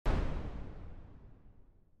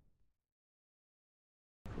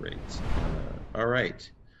All right.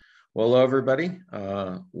 Well, hello, everybody.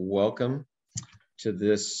 Welcome to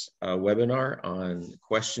this webinar on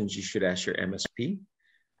questions you should ask your MSP.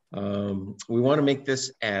 We want to make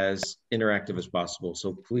this as interactive as possible,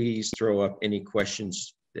 so please throw up any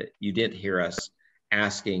questions that you didn't hear us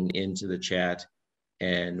asking into the chat,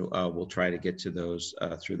 and we'll try to get to those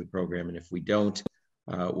through the program. And if we don't,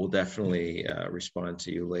 we'll definitely respond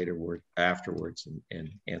to you later afterwards and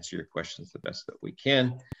answer your questions the best that we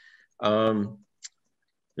can.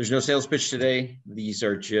 There's no sales pitch today. These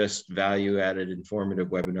are just value-added, informative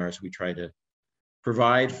webinars we try to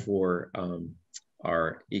provide for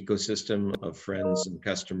our ecosystem of friends and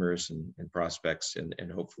customers and prospects, and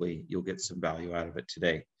hopefully you'll get some value out of it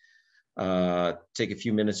today. Take a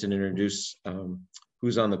few minutes and introduce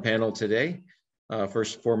who's on the panel today.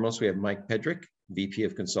 First and foremost, we have Mike Pedrick, VP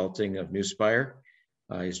of Consulting of Newspire.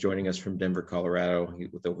 He's joining us from Denver, Colorado,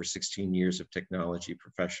 with over 16 years of technology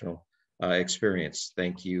professional experience.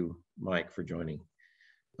 Thank you, Mike, for joining.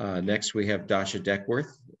 Next, we have Dasha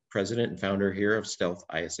Deckworth, President and founder here of Stealth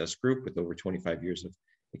ISS Group, with over 25 years of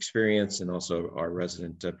experience, and also our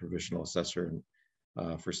resident provisional assessor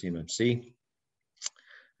for CMMC.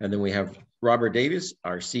 And then we have Robert Davis,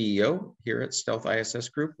 our CEO here at Stealth ISS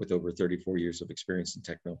Group, with over 34 years of experience in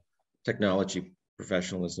technology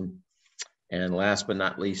professionalism. And last but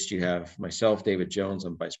not least, you have myself, David Jones.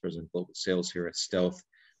 I'm Vice President of Global Sales here at Stealth,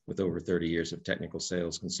 with over 30 years of technical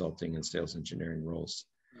sales, consulting, and sales engineering roles.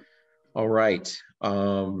 All right.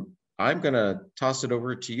 I'm going to toss it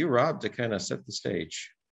over to you, Rob, to kind of set the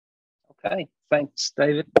stage. Okay. Thanks,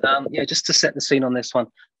 David. Yeah, just to set the scene on this one,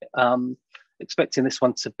 expecting this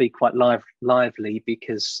one to be quite lively,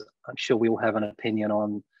 because I'm sure we all have an opinion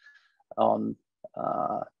on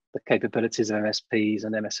the capabilities of MSPs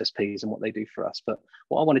and MSSPs and what they do for us. But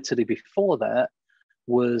what I wanted to do before that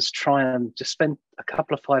was try and just spend a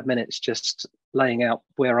couple of 5 minutes just laying out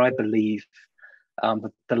where I believe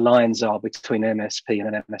the lines are between MSP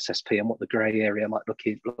and an MSSP, and what the grey area might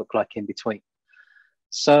look like in between.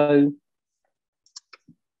 So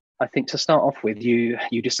I think to start off with, you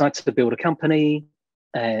decide to build a company,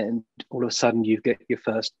 and all of a sudden you get your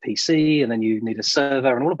first PC, and then you need a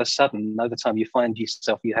server, and all of a sudden over time you find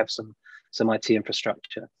yourself, you have some IT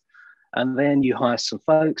infrastructure. And then you hire some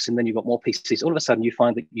folks, and then you've got more PCs. All of a sudden, you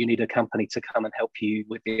find that you need a company to come and help you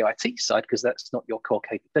with the IT side, because that's not your core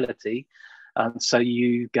capability. And so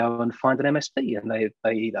you go and find an MSP, and they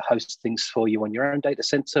either host things for you on your own data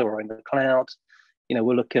center or in the cloud. You know,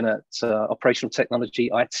 we're looking at operational technology,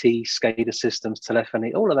 IT, SCADA systems,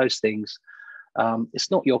 telephony, all of those things.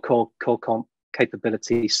 It's not your core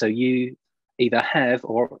capability. So you either have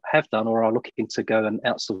done or are looking to go and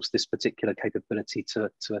outsource this particular capability to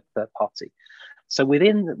a third party. So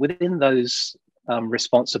within those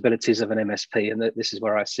responsibilities of an MSP, and this is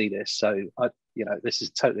where I see this. So this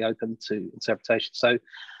is totally open to interpretation. So,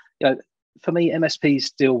 for me,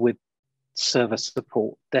 MSPs deal with server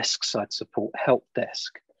support, desk side support, help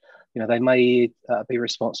desk. They may be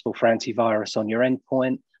responsible for antivirus on your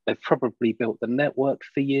endpoint. They've probably built the network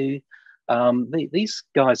for you. These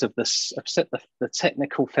guys have set the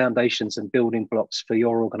technical foundations and building blocks for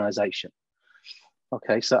your organization.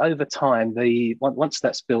 Okay, so over time, once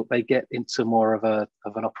that's built, they get into more of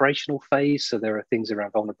an operational phase. So there are things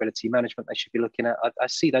around vulnerability management they should be looking at. I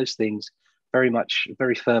see those things very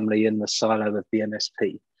firmly in the silo of the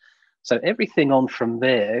MSP. So everything on from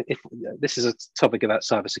there, if this is a topic about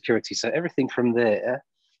cybersecurity, so everything from there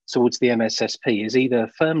towards the MSSP is either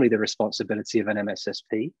firmly the responsibility of an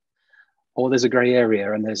MSSP, or there's a gray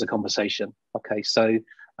area and there's a conversation. Okay, so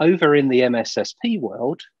over in the MSSP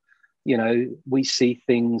world, we see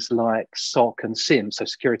things like SOC and SIM, so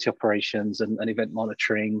security operations and event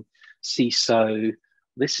monitoring, CISO.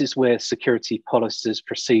 This is where security policies,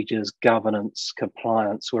 procedures, governance,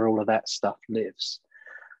 compliance, where all of that stuff lives.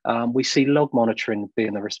 We see log monitoring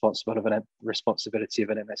being the responsibility of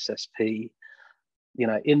an MSSP.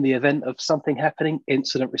 In the event of something happening,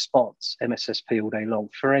 incident response, MSSP all day long,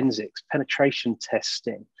 forensics, penetration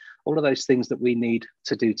testing, all of those things that we need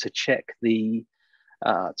to do to check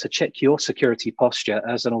your security posture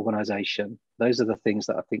as an organization. Those are the things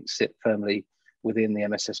that I think sit firmly within the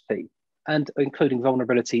MSSP, and including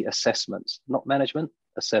vulnerability assessments, not management,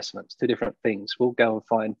 assessments, two different things. We'll go and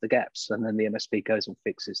find the gaps, and then the MSP goes and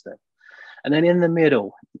fixes them. And then in the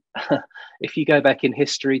middle, if you go back in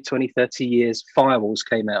history, 20, 30 years, firewalls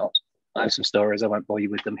came out. I have some stories, I won't bore you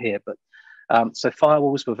with them here, but so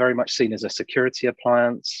firewalls were very much seen as a security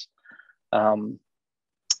appliance.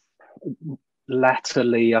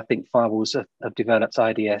 Latterly, I think firewalls have developed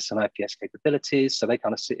IDS and IPS capabilities, so they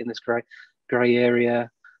kind of sit in this gray area.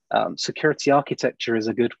 Security architecture is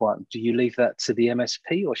a good one. Do you leave that to the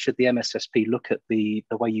MSP, or should the MSSP look at the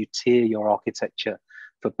way you tier your architecture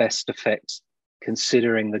for best effects,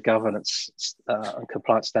 considering the governance and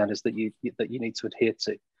compliance standards that you need to adhere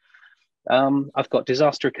to? I've got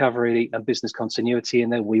disaster recovery and business continuity in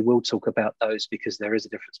there. We will talk about those because there is a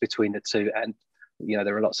difference between the two, and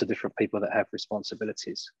there are lots of different people that have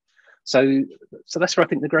responsibilities. So that's where I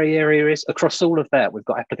think the grey area is. Across all of that, we've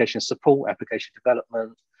got application support, application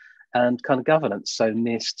development, and kind of governance. So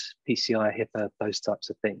NIST, PCI, HIPAA, those types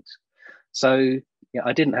of things. So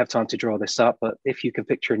I didn't have time to draw this up, but if you can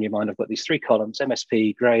picture in your mind, I've got these three columns: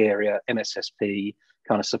 MSP, grey area, MSSP,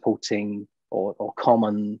 kind of supporting or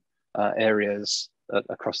common areas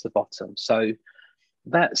across the bottom. So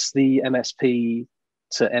that's the MSP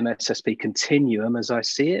to MSSP continuum as I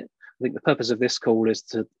see it. I think the purpose of this call is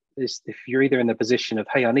if you're either in the position of,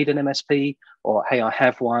 hey, I need an MSP, or hey, I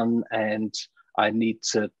have one and I need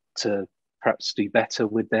to perhaps do better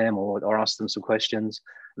with them or ask them some questions,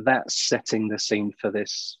 that's setting the scene for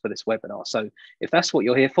this webinar. So if that's what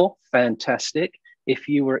you're here for, fantastic. If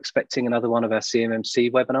you were expecting another one of our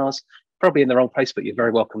CMMC webinars, probably in the wrong place, but you're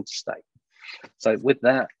very welcome to stay. So with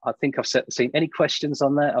that, I think I've set the scene. Any questions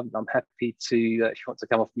on that? I'm happy to, if you want to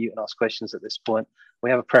come off mute and ask questions at this point. We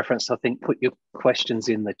have a preference, I think, put your questions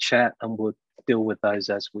in the chat and we'll deal with those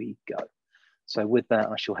as we go. So with that,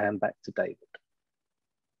 I shall hand back to David.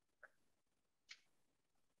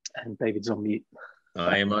 And David's on mute.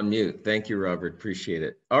 I am on mute. Thank you, Robert. Appreciate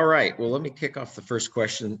it. All right. Well, let me kick off the first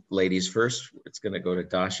question, ladies first. It's going to go to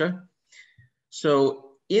Dasha. So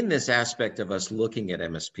in this aspect of us looking at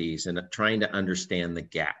MSPs and trying to understand the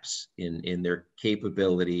gaps in their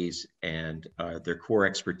capabilities and their core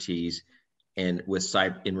expertise, and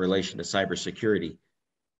in relation to cybersecurity,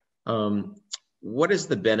 what is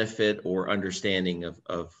the benefit or understanding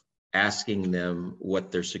of asking them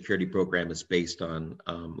what their security program is based on,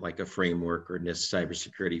 like a framework or NIST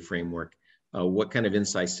cybersecurity framework? What kind of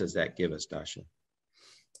insights does that give us, Dasha?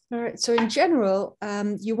 All right, so in general,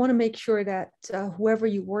 you want to make sure that whoever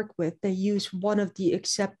you work with, they use one of the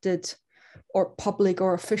accepted or public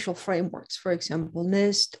or official frameworks, for example,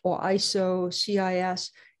 NIST or ISO,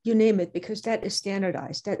 CIS, you name it, because that is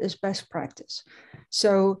standardized, that is best practice.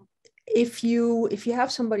 So if you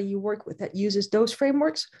have somebody you work with that uses those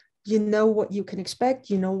frameworks, you know what you can expect,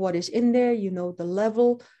 you know what is in there, you know the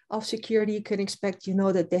level of security you can expect, you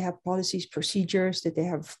know that they have policies, procedures, that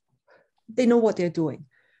they know what they're doing.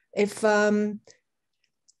 If a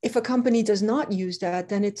company does not use that,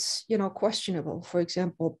 then it's questionable. For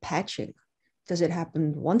example, patching. Does it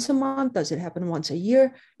happen once a month? Does it happen once a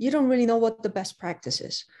year? You don't really know what the best practice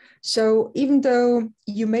is. So even though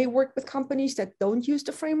you may work with companies that don't use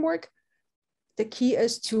the framework, the key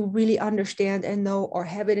is to really understand and know, or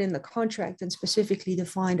have it in the contract and specifically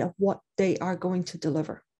defined of what they are going to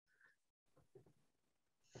deliver.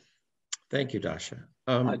 Thank you, Dasha.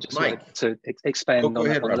 I just Mike, wanted to expand on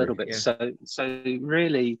that one a little bit. Yeah. So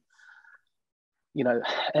really,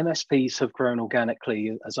 MSPs have grown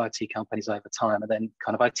organically as IT companies over time, and then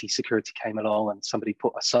kind of IT security came along and somebody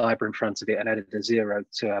put a cyber in front of it and added a zero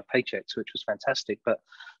to our paychecks, which was fantastic. But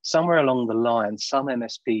somewhere along the line, some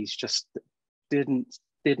MSPs just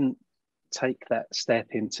didn't take that step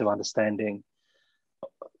into understanding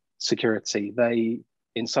security. They,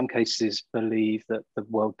 in some cases, believe that the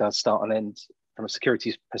world does start and end from a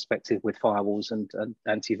security perspective with firewalls and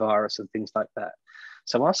antivirus and things like that.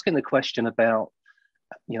 So asking the question about,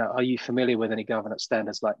 are you familiar with any governance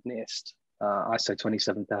standards like NIST, ISO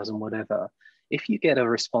 27000, whatever? If you get a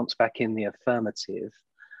response back in the affirmative,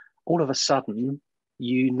 all of a sudden,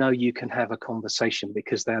 you can have a conversation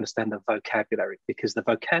because they understand the vocabulary, because the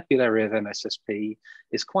vocabulary of MSSP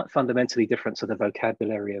is quite fundamentally different to the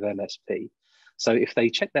vocabulary of MSP. So if they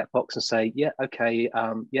check that box and say, yeah, okay,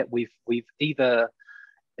 yeah, we've either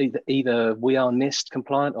we are NIST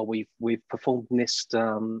compliant, or we've performed NIST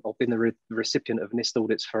or been the recipient of NIST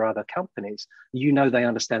audits for other companies, they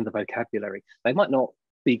understand the vocabulary. They might not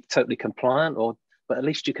be totally compliant, but at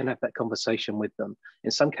least you can have that conversation with them. In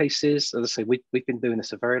some cases, as I say, we've been doing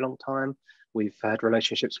this a very long time. We've had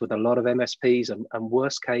relationships with a lot of MSPs, and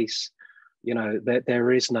worst case,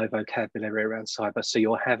 there is no vocabulary around cyber, so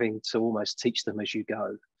you're having to almost teach them as you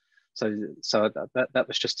go. So that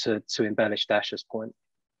was just to embellish Dasha's point.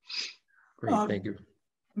 Great, thank you.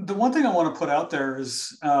 The one thing I want to put out there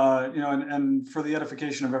is, and for the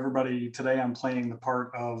edification of everybody today, I'm playing the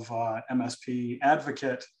part of MSP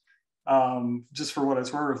advocate, just for what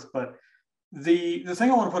it's worth. But the thing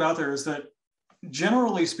I want to put out there is that,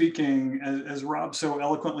 generally speaking, as Rob so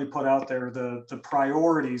eloquently put out there, the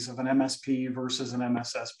priorities of an MSP versus an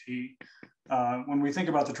MSSP, when we think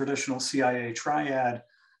about the traditional CIA triad,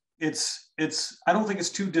 I don't think it's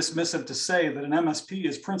too dismissive to say that an MSP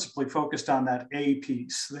is principally focused on that A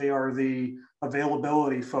piece. They are the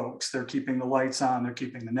availability folks. They're keeping the lights on, they're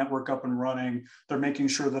keeping the network up and running. They're making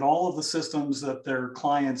sure that all of the systems that their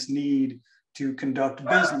clients need to conduct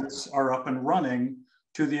business are up and running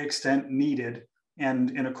to the extent needed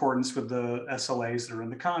and in accordance with the SLAs that are in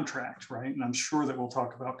the contract, right? And I'm sure that we'll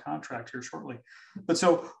talk about contract here shortly. But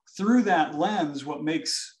so through that lens, what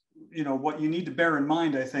makes, what you need to bear in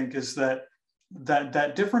mind, I think, is that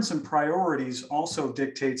difference in priorities also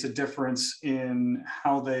dictates a difference in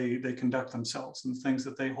how they conduct themselves and things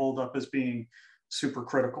that they hold up as being super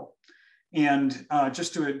critical. And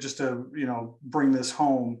just to bring this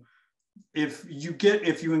home, if you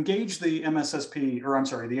engage the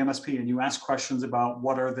MSP, and you ask questions about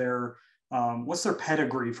what's their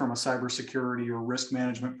pedigree from a cybersecurity or risk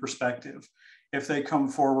management perspective, if they come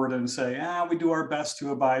forward and say, we do our best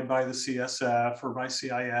to abide by the CSF or by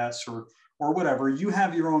CIS or whatever, you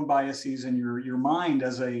have your own biases in your mind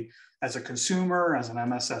as a consumer, as an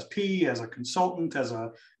MSSP, as a consultant, as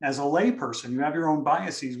a layperson. You have your own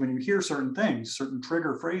biases when you hear certain things, certain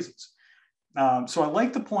trigger phrases. So I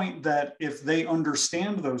like the point that if they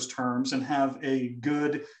understand those terms and have a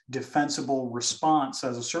good defensible response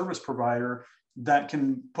as a service provider, that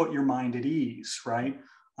can put your mind at ease, right?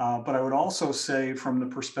 But I would also say from the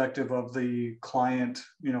perspective of the client,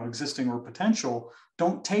 existing or potential,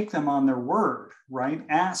 don't take them on their word, right?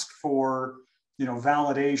 Ask for,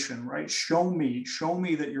 validation, right? Show me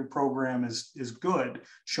that your program is good.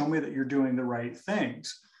 Show me that you're doing the right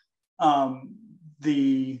things.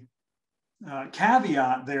 The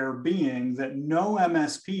caveat there being that no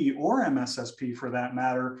MSP or MSSP for that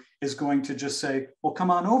matter is going to just say, well, come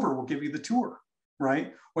on over, we'll give you the tour,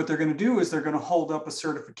 right? What they're going to do is they're going to hold up a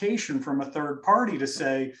certification from a third party to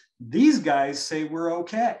say, these guys say we're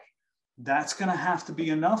okay. That's going to have to be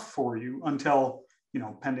enough for you until,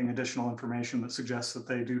 pending additional information that suggests that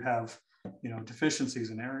they do have, deficiencies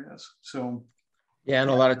in areas. So yeah, and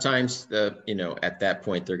a lot of times, at that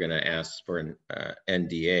point, they're going to ask for an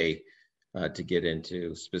NDA to get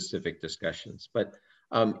into specific discussions. But,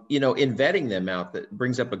 in vetting them out, that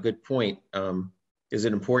brings up a good point. Is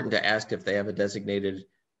it important to ask if they have a designated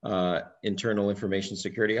internal information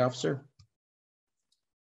security officer?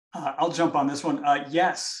 I'll jump on this one.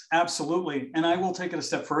 Yes, absolutely. And I will take it a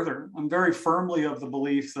step further. I'm very firmly of the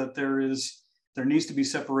belief that there needs to be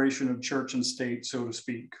separation of church and state, so to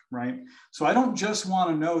speak, right? So I don't just want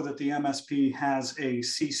to know that the MSP has a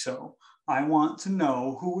CISO. I want to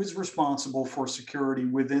know who is responsible for security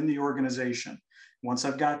within the organization. Once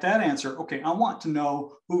I've got that answer, okay, I want to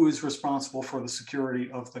know who is responsible for the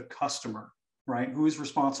security of the customer, right? Who is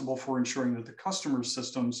responsible for ensuring that the customer's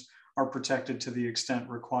systems are protected to the extent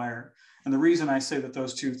required. And the reason I say that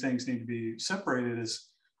those two things need to be separated is,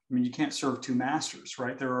 you can't serve two masters,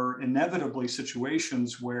 right? There are inevitably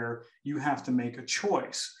situations where you have to make a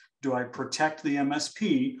choice. Do I protect the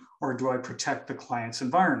MSP or do I protect the client's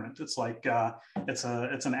environment? It's like it's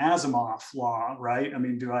an Asimov law, right?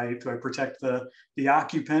 Do I protect the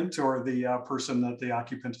occupant or the person that the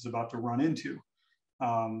occupant is about to run into?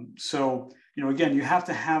 So again, you have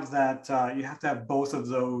to have that. You have to have both of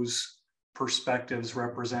those perspectives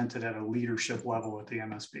represented at a leadership level at the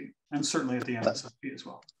MSP and certainly at the MSSP as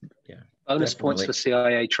well. Yeah. Bonus Definitely. Points for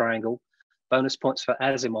CIA triangle. Bonus points for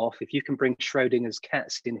Asimov. If you can bring Schrodinger's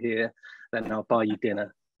cats in here, then I'll buy you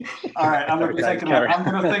dinner. All right, I'm going to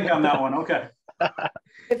think on that one. Okay.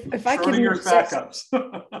 If I can backups.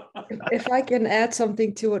 if I can add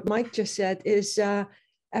something to what Mike just said, is a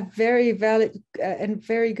very valid and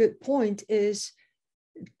very good point is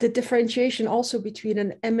the differentiation also between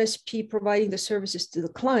an MSP providing the services to the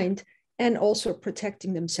client and also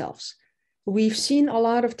protecting themselves. We've seen a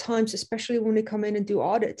lot of times, especially when they come in and do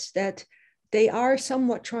audits, that they are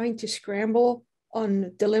somewhat trying to scramble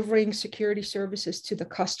on delivering security services to the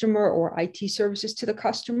customer or IT services to the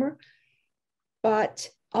customer. But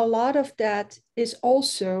a lot of that is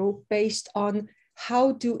also based on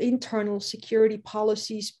how do internal security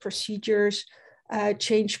policies, procedures,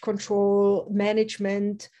 change control,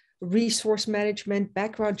 management, resource management,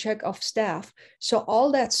 background check of staff. So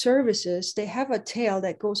all that services, they have a tail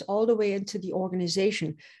that goes all the way into the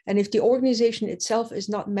organization. And if the organization itself is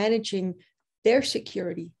not managing their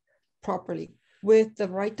security properly with the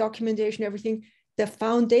right documentation, everything, the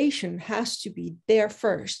foundation has to be there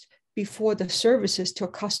first before the services to a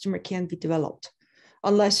customer can be developed.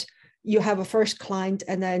 Unless you have a first client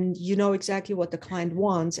and then you know exactly what the client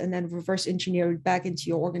wants and then reverse engineer it back into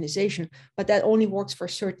your organization. But that only works for a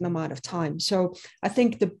certain amount of time. So I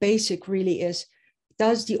think the basic really is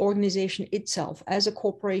does the organization itself, as a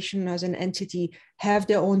corporation, as an entity, have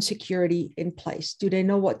their own security in place? Do they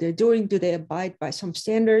know what they're doing? Do they abide by some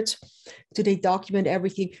standards? Do they document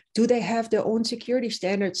everything? Do they have their own security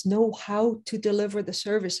standards, know how to deliver the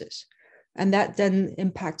services? And that then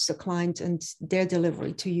impacts the client and their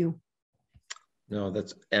delivery to you. No,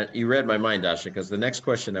 you read my mind, Dasha, because the next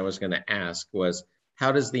question I was going to ask was,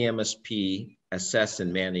 how does the MSP assess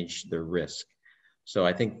and manage the risk? So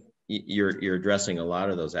I think you're addressing a lot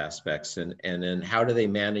of those aspects, and then how do they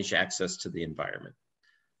manage access to the environment,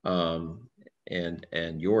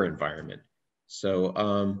 and your environment?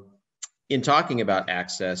 So in talking about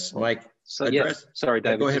access, Mike, sorry,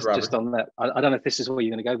 David, go ahead, Robert. Just on that, I don't know if this is where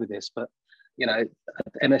you're going to go with this, but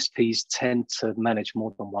MSPs tend to manage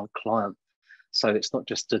more than one client. So it's not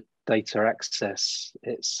just a data access,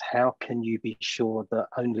 it's how can you be sure that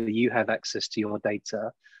only you have access to your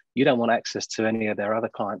data? You don't want access to any of their other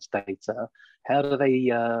clients' data. How do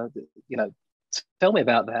they, tell me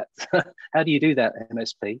about that. How do you do that,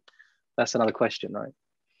 MSP? That's another question, right?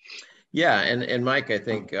 Yeah, and Mike, I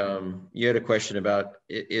think you had a question about,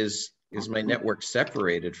 is my network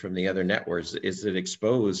separated from the other networks? Is it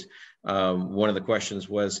exposed? One of the questions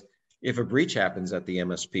was, if a breach happens at the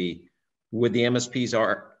MSP, would the MSP's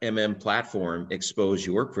RMM platform expose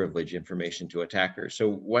your privilege information to attackers? So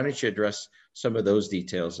why don't you address some of those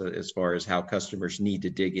details as far as how customers need to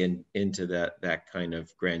dig into that kind of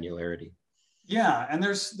granularity? Yeah, and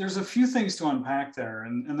there's a few things to unpack there.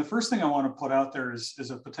 And the first thing I want to put out there is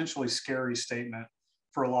a potentially scary statement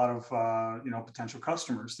for a lot of potential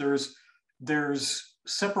customers. There's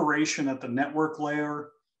separation at the network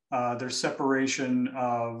layer. There's separation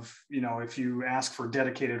of, if you ask for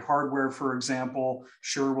dedicated hardware, for example,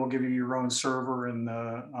 sure, we'll give you your own server in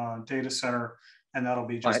the data center, and that'll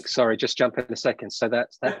be just— Mike, sorry, just jump in a second. So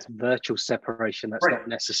that's virtual separation. That's not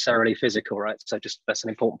necessarily physical, right? So that's an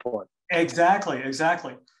important point. Exactly.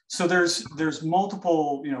 So there's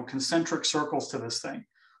multiple, concentric circles to this thing.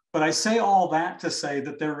 But I say all that to say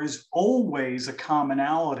that there is always a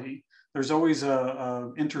commonality. There's always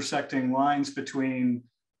a intersecting lines between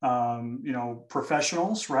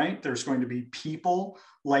professionals, right? There's going to be people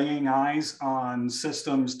laying eyes on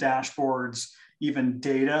systems, dashboards, even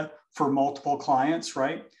data for multiple clients,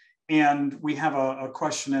 right? And we have a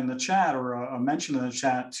question in the chat, or a mention in the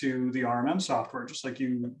chat to the RMM software, just like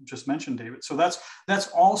you just mentioned, David. So that's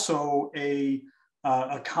also a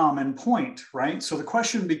common point, right? So the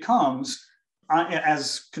question becomes,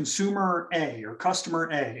 as consumer A or customer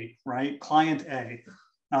A, right, client A,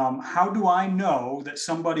 how do I know that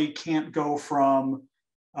somebody can't go from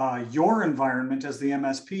your environment as the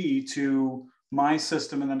MSP to my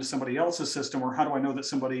system and then to somebody else's system? Or how do I know that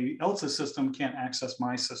somebody else's system can't access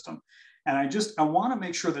my system? And I want to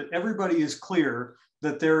make sure that everybody is clear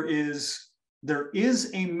that there is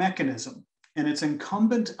a mechanism, and it's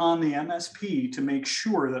incumbent on the MSP to make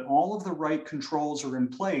sure that all of the right controls are in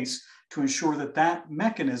place to ensure that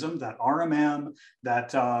mechanism, that RMM,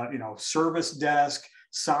 that service desk,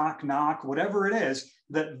 SOC, NOC, whatever it is,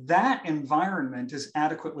 that environment is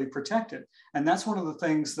adequately protected. And that's one of the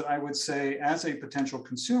things that I would say, as a potential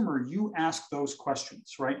consumer, you ask those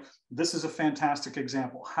questions, right? This is a fantastic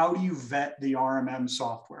example. How do you vet the RMM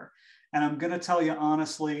software? And I'm going to tell you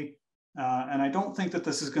honestly, and I don't think that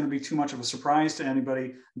this is going to be too much of a surprise to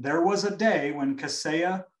anybody, there was a day when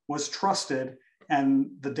Kaseya was trusted and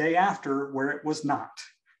the day after where it was not,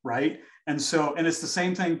 right? And it's the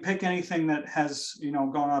same thing. Pick anything that has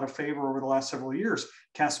gone out of favor over the last several years.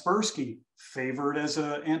 Kaspersky, favored as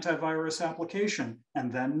an antivirus application,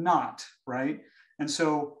 and then not, right? And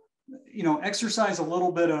so, exercise a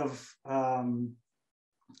little bit of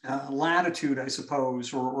latitude, I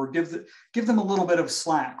suppose, or give them a little bit of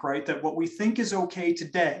slack, right? That what we think is okay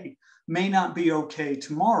today may not be okay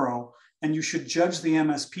tomorrow, and you should judge the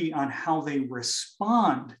MSP on how they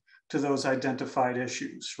respond to those identified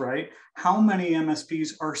issues, right? How many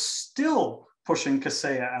MSPs are still pushing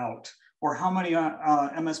Kaseya out, or how many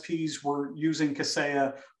MSPs were using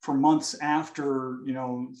Kaseya for months after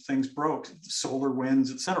things broke,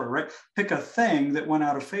 SolarWinds, et cetera, right? Pick a thing that went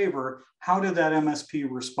out of favor. How did that MSP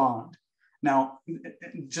respond? Now,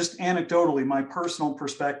 just anecdotally, my personal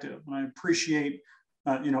perspective, and I appreciate,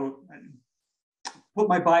 put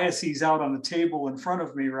my biases out on the table in front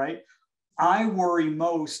of me, right? I worry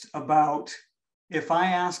most about if I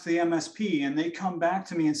ask the MSP and they come back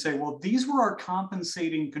to me and say, well, these were our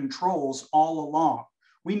compensating controls all along.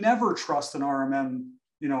 We never trust an RMM,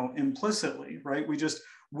 implicitly, right?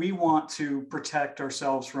 We want to protect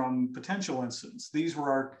ourselves from potential incidents. These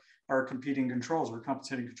were our competing controls, or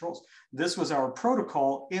compensating controls. This was our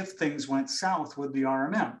protocol if things went south with the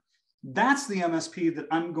RMM. that's the MSP that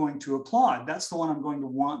I'm going to applaud. That's the one I'm going to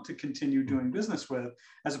want to continue doing business with,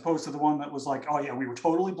 as opposed to the one that was like, oh yeah, we were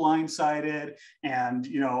totally blindsided, and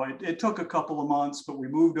it took a couple of months, but we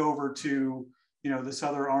moved over to this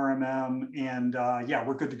other RMM, and yeah,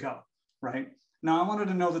 we're good to go, right? Now I wanted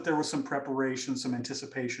to know that there was some preparation, some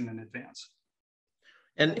anticipation in advance.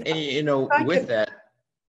 And with that,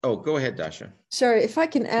 oh, go ahead, Dasha. Sorry, if I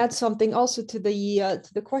can add something also to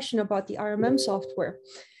the question about the RMM software.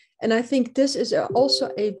 And I think this is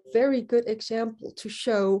also a very good example to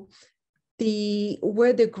show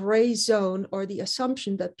where the gray zone or the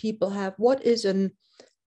assumption that people have, what is an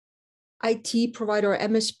IT provider or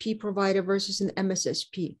MSP provider versus an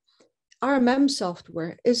MSSP. RMM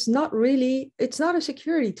software is it's not a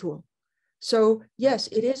security tool. So yes,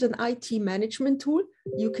 it is an IT management tool.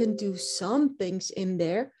 You can do some things in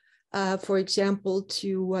there. For example,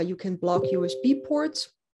 you can block USB ports,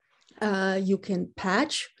 you can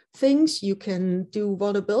patch things, you can do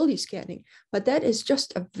vulnerability scanning, but that is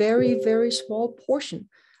just a very, very small portion.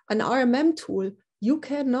 An RMM tool, you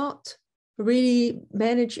cannot really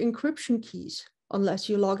manage encryption keys unless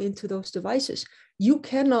you log into those devices. You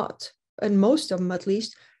cannot, and most of them at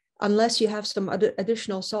least, unless you have some other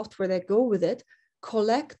additional software that go with it,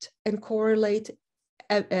 collect and correlate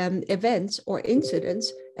events or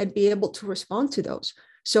incidents and be able to respond to those.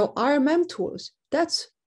 So RMM tools, that's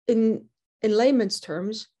in layman's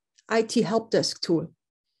terms, IT help desk tool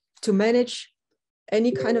to manage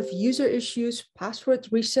any kind of user issues, password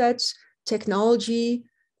resets, technology,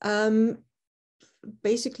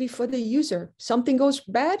 basically for the user. Something goes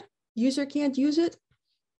bad, user can't use it.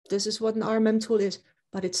 This is what an RMM tool is,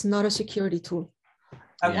 but it's not a security tool.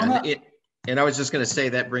 And I was just going to say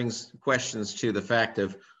that brings questions to the fact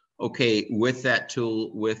of, okay, with that tool,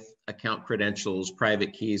 with account credentials,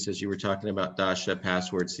 private keys, as you were talking about, Dasha,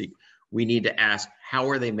 passwords, we need to ask, how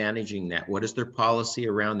are they managing that? What is their policy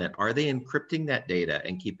around that? Are they encrypting that data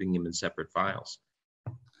and keeping them in separate files?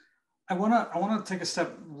 I want to take a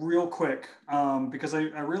step real quick because I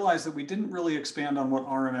realized that we didn't really expand on what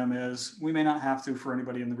RMM is. We may not have to for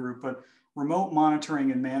anybody in the group, but remote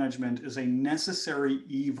monitoring and management is a necessary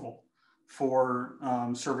evil for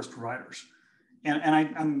service providers. And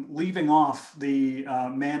I'm leaving off the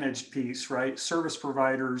managed piece, right? Service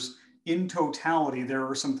providers in totality, there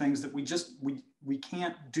are some things that we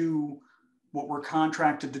can't do what we're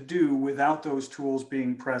contracted to do without those tools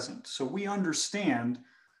being present. So we understand,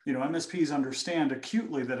 MSPs understand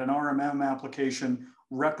acutely that an RMM application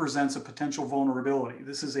represents a potential vulnerability.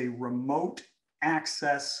 This is a remote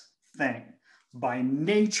access thing. By the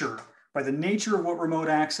nature of what remote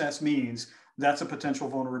access means, that's a potential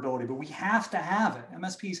vulnerability, but we have to have it.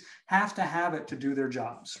 MSPs have to have it to do their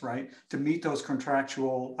jobs, right? To meet those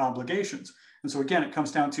contractual obligations. And so again, it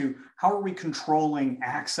comes down to how are we controlling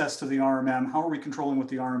access to the RMM? How are we controlling what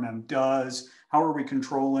the RMM does? How are we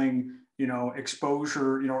controlling,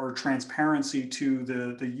 exposure, or transparency to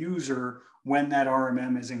the user when that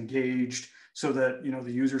RMM is engaged, so that,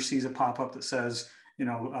 the user sees a pop-up that says,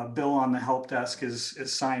 Bill on the help desk is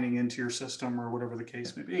signing into your system, or whatever the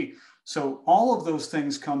case may be. So all of those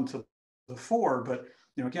things come to the fore, but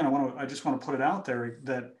again, I just want to put it out there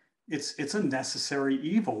that it's a necessary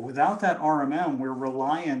evil. Without that RMM, we're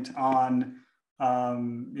reliant on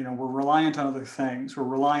other things. We're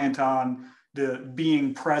reliant on the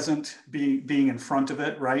being present, being in front of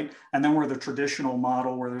it, right? And then we're the traditional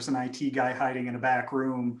model where there's an IT guy hiding in a back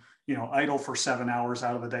room, idle for 7 hours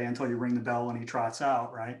out of the day until you ring the bell and he trots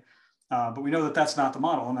out, right? But we know that that's not the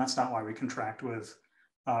model, and that's not why we contract with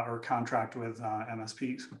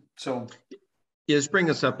MSPs. So this brings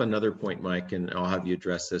us up another point, Mike, and I'll have you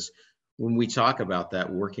address this. When we talk about that,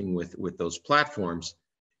 working with those platforms,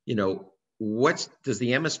 what does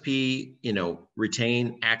the MSP,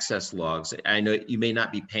 retain access logs? I know you may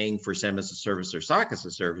not be paying for SIEM as a service or SOC as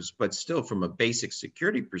a service, but still from a basic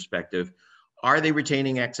security perspective, are they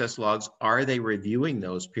retaining access logs? Are they reviewing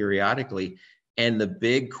those periodically? And the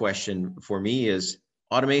big question for me is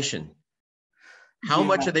automation. How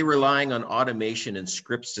much are they relying on automation and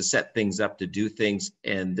scripts to set things up, to do things,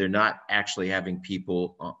 and they're not actually having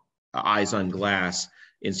people eyes on glass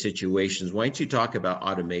in situations? Why don't you talk about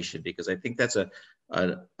automation? Because I think that's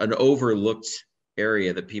an overlooked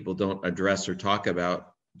area that people don't address or talk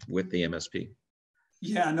about with the MSP.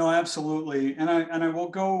 Yeah, no, absolutely. And I will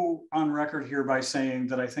go on record here by saying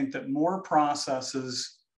that I think that more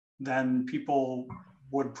processes than people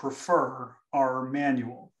would prefer are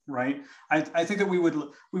manual, right? I think that we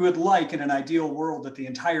would like, in an ideal world, that the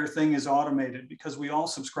entire thing is automated, because we all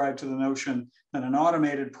subscribe to the notion that an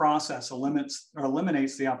automated process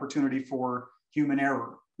eliminates the opportunity for human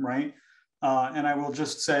error, right? And I will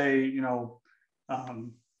just say,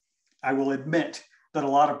 I will admit that a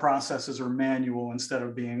lot of processes are manual instead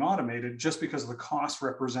of being automated, just because of the cost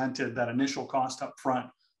represented, that initial cost up front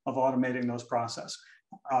of automating those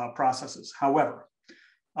processes. However,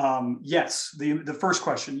 yes, the first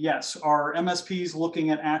question, yes, are MSPs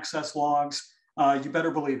looking at access logs? You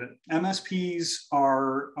better believe it. MSPs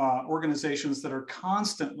are organizations that are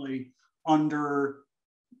constantly under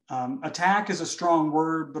attack is a strong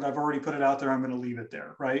word, but I've already put it out there. I'm going to leave it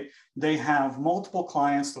there, right? They have multiple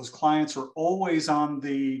clients. Those clients are always on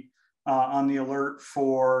the alert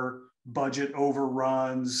for budget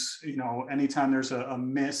overruns, anytime there's a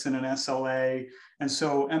miss in an SLA. And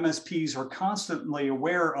so MSPs are constantly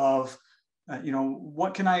aware of,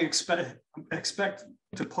 what can I expect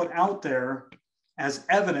to put out there as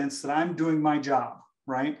evidence that I'm doing my job,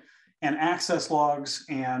 right? And access logs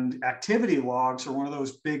and activity logs are one of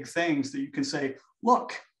those big things that you can say,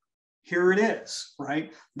 look, here it is,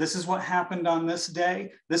 right? This is what happened on this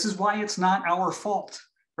day. This is why it's not our fault,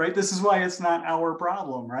 right? This is why it's not our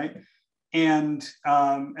problem, right? And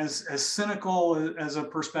as cynical as a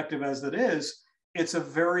perspective as it is, it's a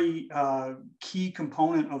very key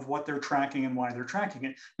component of what they're tracking and why they're tracking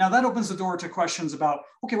it. Now that opens the door to questions about,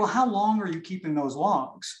 okay, well, how long are you keeping those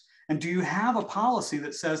logs? And do you have a policy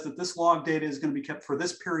that says that this log data is going to be kept for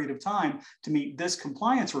this period of time to meet this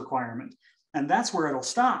compliance requirement? And that's where it'll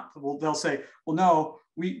stop. They'll say, well, no,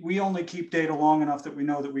 we only keep data long enough that we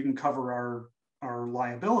know that we can cover our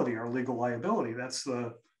liability, our legal liability. That's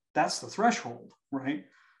the threshold, right?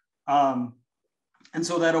 And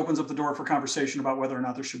so that opens up the door for conversation about whether or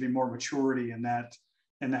not there should be more maturity in that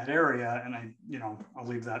area. And I'll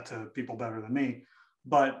leave that to people better than me.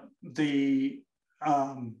 But the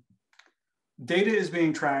data is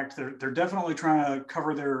being tracked. They're definitely trying to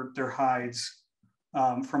cover their hides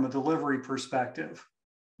from a delivery perspective.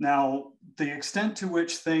 Now, the extent to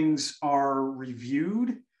which things are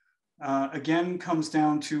reviewed, again, comes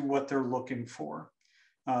down to what they're looking for.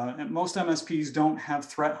 And most MSPs don't have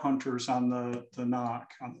threat hunters on the NOC,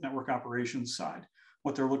 on the network operations side.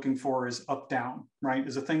 What they're looking for is up, down, right?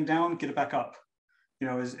 Is a thing down? Get it back up.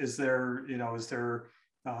 Is there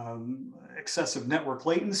excessive network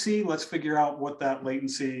latency? Let's figure out what that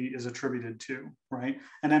latency is attributed to, right?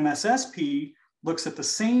 An MSSP looks at the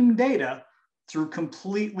same data through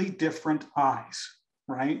completely different eyes,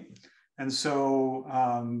 right? And so,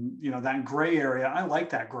 that gray area, I like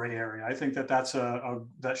that gray area. I think that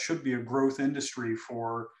that should be a growth industry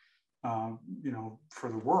for, for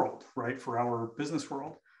the world, right? For our business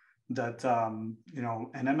world, that, an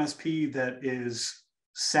MSP that is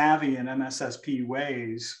savvy in MSSP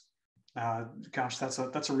ways, gosh,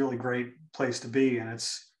 that's a really great place to be. And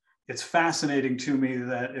it's fascinating to me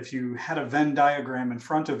that if you had a Venn diagram in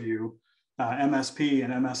front of you, MSP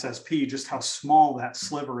and MSSP, just how small that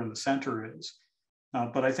sliver in the center is.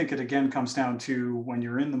 But I think it again comes down to when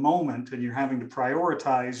you're in the moment and you're having to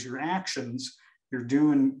prioritize your actions, you're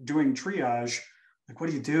doing triage, like what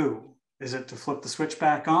do you do? Is it to flip the switch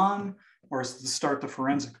back on, or is it to start the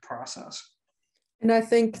forensic process? And I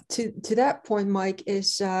think to that point, Mike,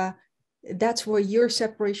 is that's where your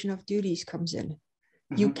separation of duties comes in.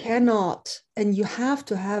 You cannot, and you have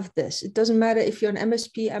to have this. It doesn't matter if you're an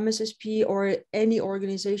MSP, MSSP, or any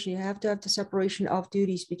organization, you have to have the separation of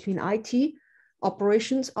duties between IT,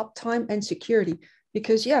 operations, uptime, and security.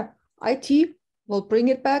 Because IT will bring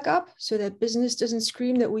it back up so that business doesn't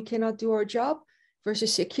scream that we cannot do our job,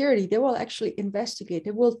 versus security. They will actually investigate.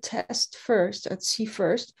 They will test first and see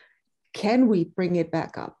first, can we bring it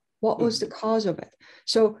back up? What was the cause of it?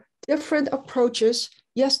 So different approaches.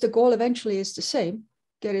 Yes, the goal eventually is the same.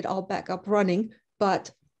 Get it all back up running,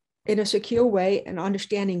 but in a secure way and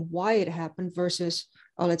understanding why it happened versus,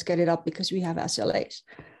 oh, let's get it up because we have SLAs.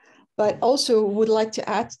 But also would like to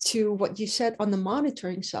add to what you said on the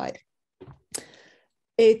monitoring side.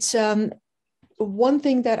 It's one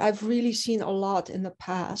thing that I've really seen a lot in the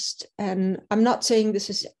past, and I'm not saying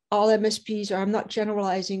this is all MSPs or I'm not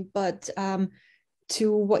generalizing, but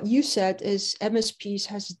to what you said is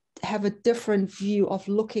MSPs have a different view of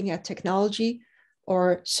looking at technology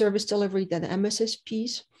or service delivery than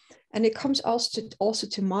MSSPs. And it comes also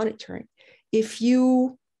to monitoring.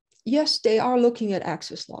 Yes, they are looking at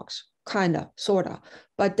access logs, kind of, sort of,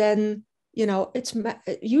 but then, it's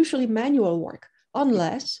usually manual work,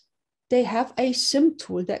 unless they have a SIM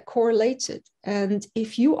tool that correlates it. And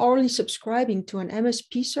if you are only subscribing to an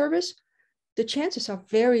MSP service, the chances are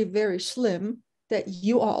very, very slim that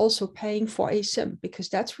you are also paying for a SIM, because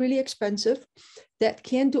that's really expensive. That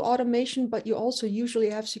can do automation, but you also usually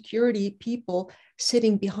have security people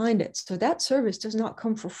sitting behind it. So that service does not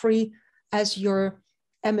come for free as your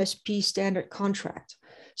MSP standard contract.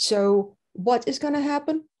 So what is going to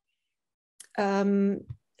happen?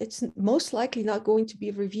 It's most likely not going to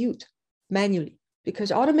be reviewed manually,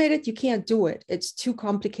 because automated, you can't do it. It's too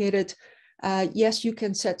complicated. Yes, you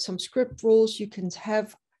can set some script rules. You can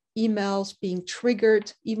have emails being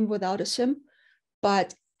triggered even without a SIM,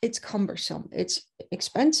 but it's cumbersome. It's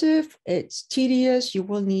expensive. It's tedious. You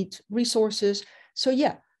will need resources. So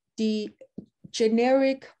yeah, the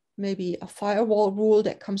generic, maybe a firewall rule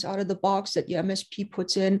that comes out of the box that your MSP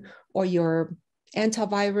puts in, or your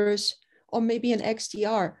antivirus, or maybe an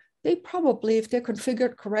XDR, they probably, if they're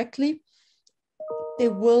configured correctly, they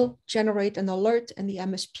will generate an alert and the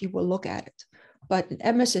MSP will look at it. But an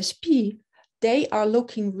MSSP, they are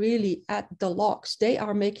looking really at the logs. They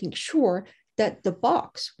are making sure that the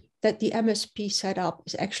box that the MSP set up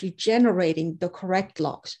is actually generating the correct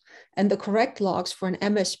logs. And the correct logs for an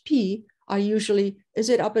MSP are usually, is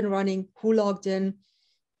it up and running? Who logged in?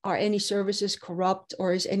 Are any services corrupt,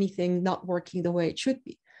 or is anything not working the way it should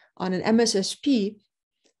be? On an MSSP,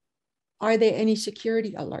 are there any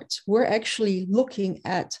security alerts? We're actually looking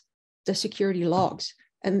at the security logs.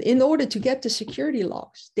 And in order to get the security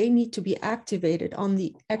logs, they need to be activated on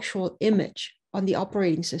the actual image on the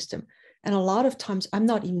operating system. And a lot of times I'm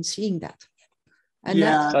not even seeing that. And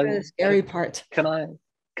that's the scary part. Can I?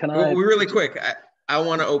 Well, really quick, I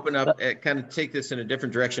want to open up, kind of take this in a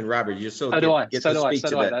different direction, Robert. You still get to speak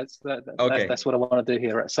to that. Okay. That's what I want to do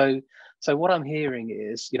here. So what I'm hearing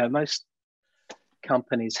is, most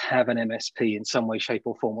companies have an MSP in some way, shape,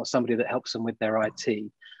 or form, or somebody that helps them with their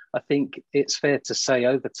IT. I think it's fair to say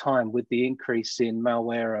over time, with the increase in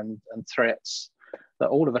malware and threats, that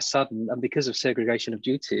all of a sudden, and because of segregation of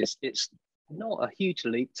duties, it's not a huge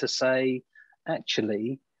leap to say,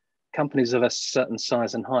 actually, companies of a certain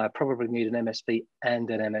size and higher probably need an MSP and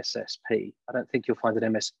an MSSP. I don't think you'll find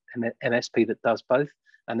an MSP that does both.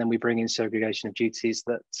 And then we bring in segregation of duties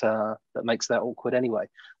that makes that awkward anyway.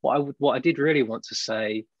 What I did really want to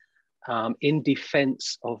say, in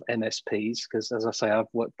defense of MSPs, because as I say, I've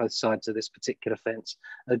worked both sides of this particular fence,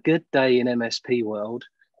 a good day in MSP world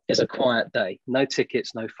is a quiet day. No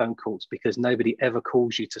tickets, no phone calls, because nobody ever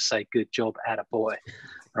calls you to say, good job, attaboy,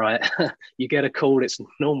 right? You get a call, it's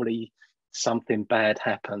normally something bad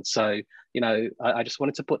happened. So, I just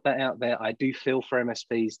wanted to put that out there. I do feel for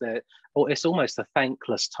MSPs that, or it's almost a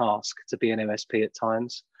thankless task to be an MSP at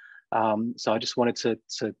times. So I just wanted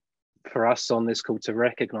to for us on this call to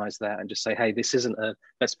recognize that and just say, hey, this isn't a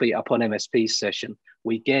let's beat up on MSP session.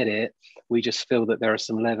 We get it. We just feel that there are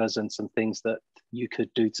some levers and some things that you could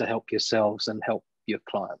do to help yourselves and help your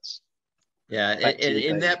clients. Yeah, and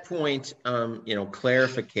in that point,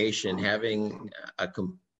 clarification, having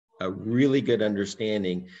a really good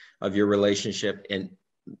understanding of your relationship, and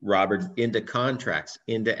Robert, into contracts,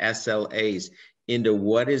 into SLAs, into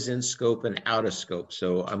what is in scope and out of scope.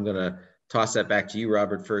 So I'm going to toss that back to you,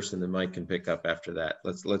 Robert, first, and then Mike can pick up after that.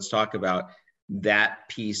 Let's talk about that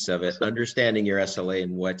piece of it, understanding your SLA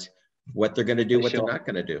and what they're going to do, what they're not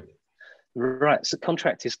going to do. Right. So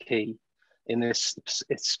contract is key in this,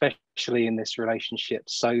 especially in this relationship.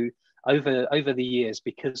 So over the years,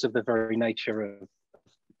 because of the very nature of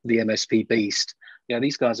the MSP beast,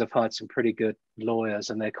 these guys have hired some pretty good lawyers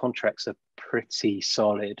and their contracts are pretty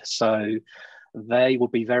solid. So they will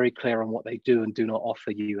be very clear on what they do and do not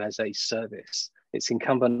offer you as a service. It's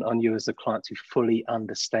incumbent on you as the client to fully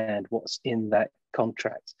understand what's in that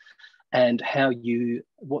contract and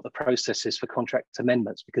what the process is for contract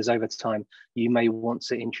amendments, because over time, you may want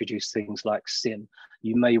to introduce things like SIM.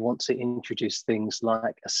 You may want to introduce things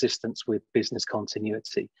like assistance with business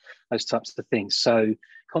continuity, those types of things. So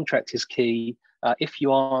contract is key. If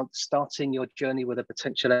you are starting your journey with a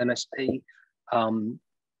potential MSP,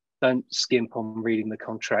 don't skimp on reading the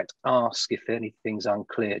contract. Ask if anything's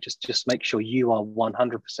unclear. Just make sure you are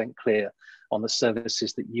 100% clear on the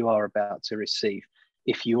services that you are about to receive.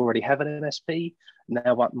 If you already have an MSP,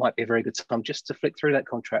 now might be a very good time just to flick through that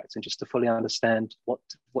contract and just to fully understand what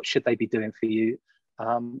should they be doing for you,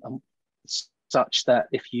 such that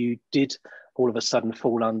if you did all of a sudden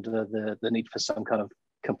fall under the need for some kind of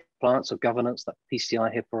compliance or governance, like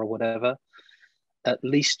PCI, HIPAA or whatever, at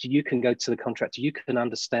least you can go to the contractor, you can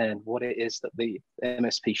understand what it is that the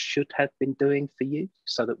MSP should have been doing for you,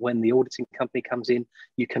 so that when the auditing company comes in,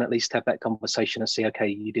 you can at least have that conversation and see, okay,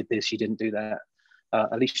 you did this, you didn't do that.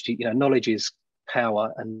 At least, knowledge is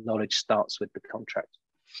power and knowledge starts with the contract.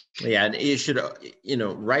 Yeah, and you should,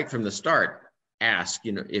 right from the start, ask,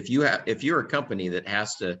 if you're a company that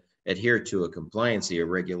has to adhere to a compliancy or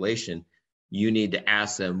regulation, you need to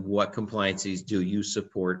ask them, what compliancies do you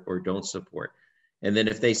support or don't support? And then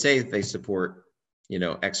if they say that they support,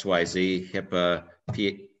 XYZ, HIPAA,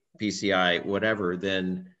 PCI, whatever,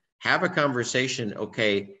 then have a conversation.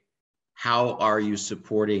 Okay, how are you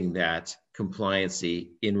supporting that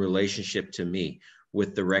compliancy in relationship to me,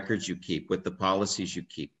 with the records you keep, with the policies you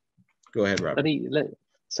keep? Go ahead, Robert.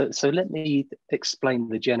 Let me explain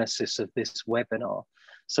the genesis of this webinar.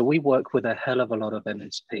 So we work with a hell of a lot of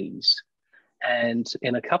MSPs, and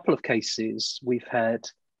in a couple of cases, we've had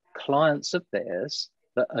clients of theirs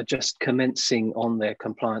that are just commencing on their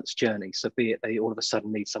compliance journey. So be it they all of a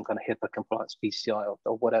sudden need some kind of HIPAA compliance, PCI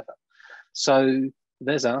or whatever. So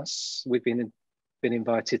there's us, we've been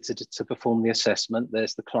invited to perform the assessment.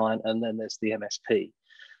 There's the client, and then there's the MSP.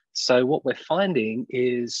 So what we're finding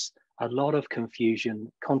is a lot of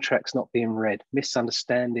confusion, contracts not being read,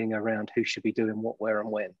 misunderstanding around who should be doing what, where,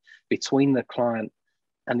 and when between the client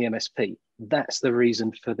and the MSP. That's the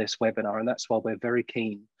reason for this webinar, and that's why we're very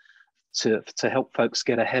keen to help folks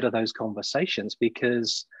get ahead of those conversations,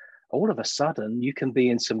 because all of a sudden you can be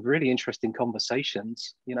in some really interesting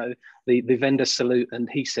conversations, you know, the vendor salute and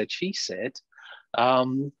he said, she said,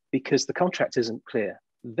 because the contract isn't clear.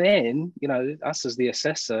 Then, you know, us as the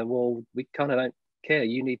assessor, well, we kind of don't care.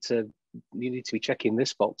 You need to be checking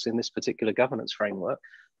this box in this particular governance framework.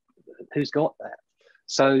 Who's got that?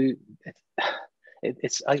 So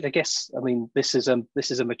I guess, I mean, this is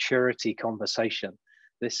a maturity conversation.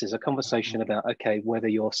 This is a conversation about, okay, whether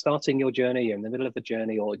you're starting your journey, you're in the middle of the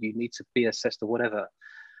journey, or you need to be assessed or whatever.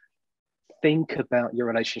 Think about your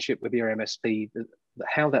relationship with your MSP,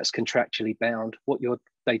 how that's contractually bound, what your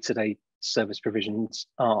day-to-day service provisions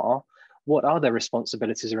are, what are their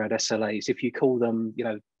responsibilities around SLAs? If you call them, you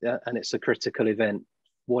know, and it's a critical event,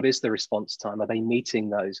 what is the response time? Are they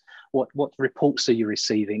meeting those? What reports are you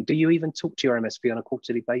receiving? Do you even talk to your MSP on a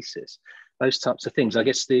quarterly basis? Those types of things. I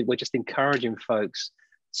guess we're just encouraging folks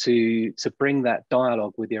to bring that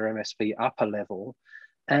dialogue with your MSP up a level.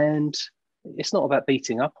 And it's not about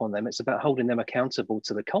beating up on them. It's about holding them accountable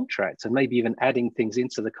to the contract, and maybe even adding things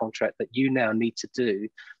into the contract that you now need to do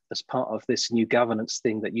as part of this new governance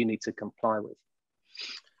thing that you need to comply with.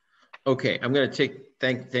 Okay, I'm going to take,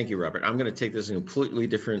 thank you, Robert. I'm going to take this in a completely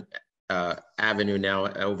different avenue now,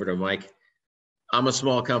 over to Mike. I'm a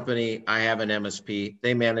small company. I have an MSP.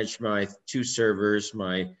 They manage my 2 servers,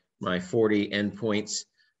 my 40 endpoints,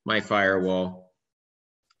 my firewall.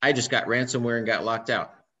 I just got ransomware and got locked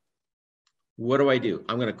out. What do?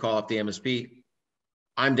 I'm going to call up the MSP.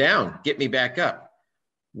 I'm down. Get me back up.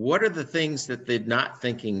 What are the things that they're not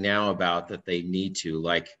thinking now about that they need to,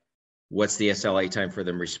 like, what's the SLA time for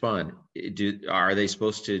them to respond? Are they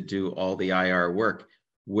supposed to do all the IR work?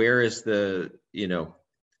 Where is the, you know,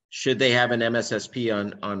 should they have an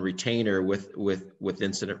MSSP on retainer with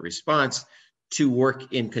incident response to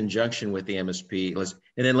work in conjunction with the MSP?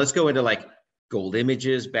 And then let's go into like gold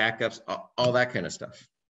images, backups, all that kind of stuff.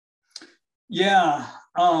 Yeah.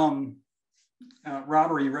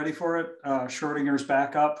 Rob, are you ready for it? Schrodinger's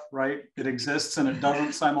backup, right? It exists and it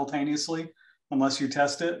doesn't simultaneously unless you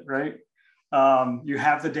test it, right? You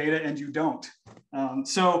have the data and you don't.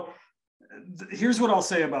 Here's what I'll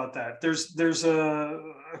say about that. There's a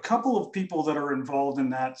couple of people that are involved in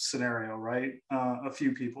that scenario, right? A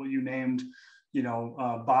few people you named, you know,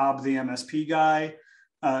 Bob, the MSP guy,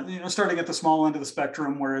 you know, starting at the small end of the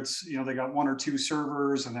spectrum where it's, you know, they got 1 or 2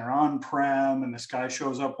 servers and they're on-prem, and this guy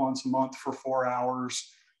shows up once a month for 4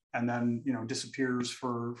 hours and then, you know, disappears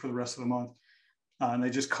for the rest of the month. And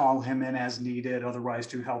they just call him in as needed, otherwise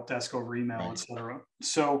do help desk over email, right, et cetera.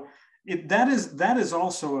 So that is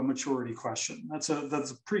also a maturity question. That's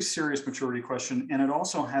a pretty serious maturity question. And it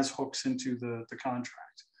also has hooks into the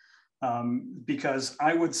contract. Because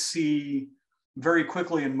I would see very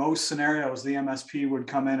quickly in most scenarios, the MSP would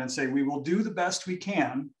come in and say, we will do the best we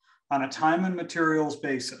can on a time and materials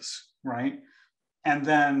basis, right? And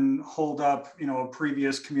then hold up, you know, a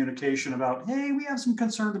previous communication about, hey, we have some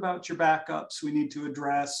concerns about your backups we need to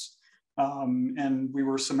address, and we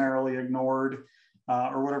were summarily ignored,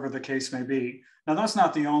 or whatever the case may be. Now, that's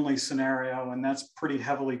not the only scenario, and that's pretty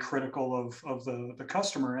heavily critical of the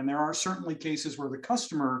customer. And there are certainly cases where the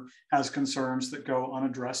customer has concerns that go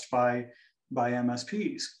unaddressed by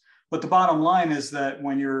MSPs. But the bottom line is that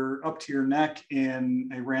when you're up to your neck in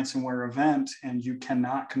a ransomware event and you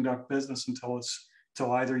cannot conduct business until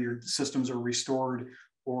either your systems are restored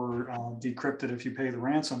or decrypted if you pay the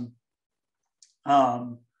ransom,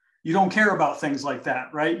 you don't care about things like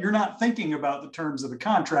that, right? You're not thinking about the terms of the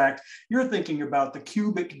contract. You're thinking about the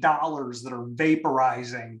cubic dollars that are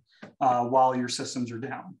vaporizing while your systems are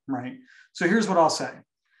down, right? So here's what I'll say.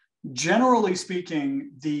 Generally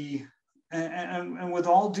speaking, and with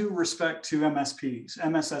all due respect to MSSPs,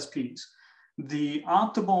 The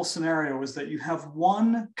optimal scenario is that you have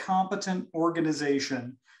one competent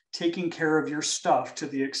organization taking care of your stuff to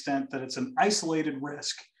the extent that it's an isolated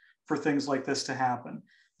risk for things like this to happen.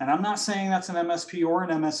 And I'm not saying that's an MSP or an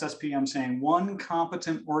MSSP. I'm saying one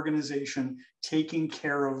competent organization taking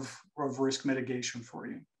care of risk mitigation for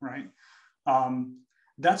you, right?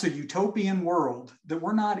 That's a utopian world that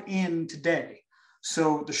we're not in today.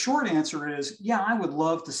 So the short answer is, yeah, I would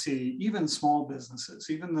love to see even small businesses,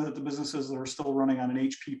 even the businesses that are still running on an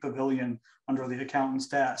HP pavilion under the accountant's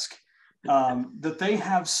desk, that they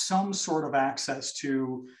have some sort of access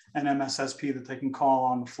to an MSSP that they can call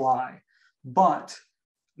on the fly. But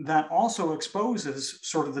that also exposes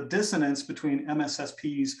sort of the dissonance between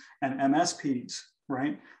MSSPs and MSPs,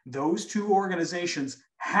 right? Those two organizations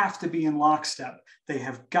have to be in lockstep. They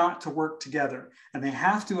have got to work together, and they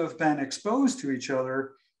have to have been exposed to each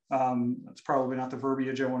other. That's probably not the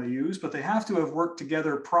verbiage I want to use, but they have to have worked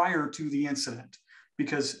together prior to the incident,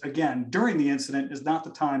 because again, during the incident is not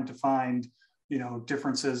the time to find, you know,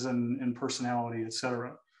 differences in personality, et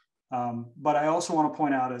cetera. But I also want to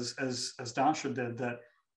point out, as Dasha did, that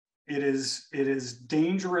it is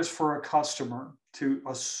dangerous for a customer to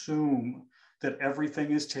assume that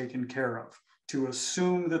everything is taken care of, to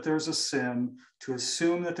assume that there's a SIM, to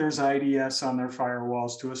assume that there's IDS on their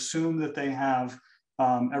firewalls, to assume that they have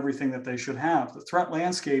everything that they should have. The threat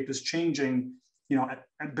landscape is changing. You know,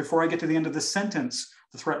 before I get to the end of this sentence,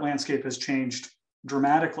 the threat landscape has changed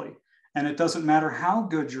dramatically. And it doesn't matter how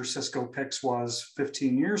good your Cisco PIX was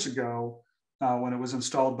 15 years ago when it was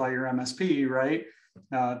installed by your MSP, right?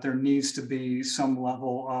 There needs to be some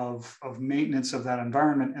level of maintenance of that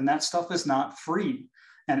environment. And that stuff is not free.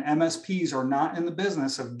 And MSPs are not in the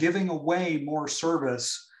business of giving away more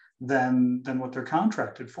service than what they're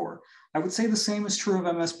contracted for. I would say the same is true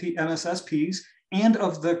of MSSPs and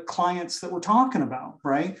of the clients that we're talking about,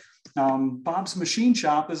 right? Bob's Machine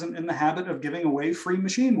Shop isn't in the habit of giving away free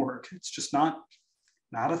machine work. It's just not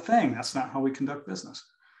a thing. That's not how we conduct business.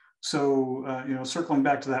 So, you know, circling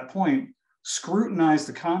back to that point, scrutinize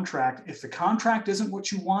the contract. If the contract isn't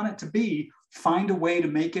what you want it to be, find a way to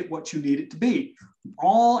make it what you need it to be.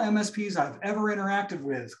 All MSPs I've ever interacted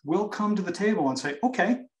with will come to the table and say,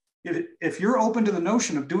 okay, if you're open to the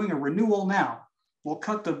notion of doing a renewal now, we'll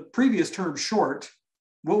cut the previous term short,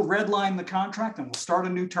 we'll redline the contract and we'll start a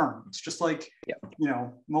new term. It's just like, you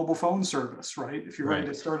know, mobile phone service, right? If you're ready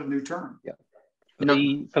to start a new term. Yeah.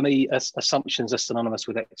 For me, assumptions are synonymous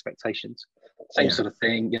with expectations. Same sort of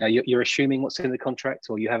thing. You know, you're assuming what's in the contract,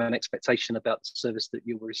 or you have an expectation about the service that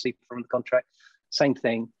you will receive from the contract. Same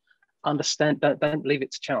thing. Understand. Don't leave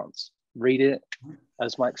it to chance. Read it.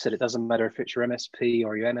 As Mike said, it doesn't matter if it's your MSP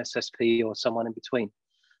or your MSSP or someone in between.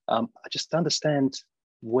 I just understand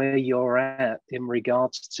where you're at in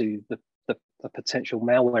regards to the potential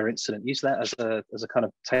malware incident. Use that as a kind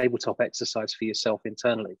of tabletop exercise for yourself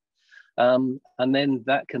internally. And then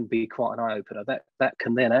that can be quite an eye-opener. That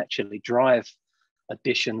can then actually drive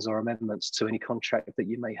additions or amendments to any contract that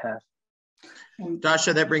you may have.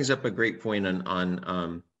 Dasha, that brings up a great point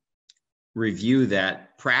on review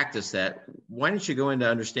that, practice that. Why don't you go into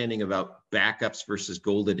understanding about backups versus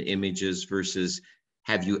golden images versus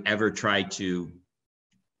have you ever tried to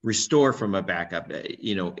restore from a backup?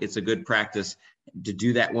 You know, it's a good practice to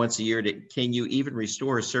do that once a year. Can you even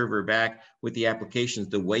restore a server back with the applications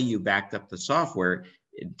the way you backed up the software?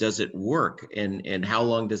 Does it work? And how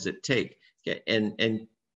long does it take? And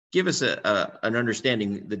give us an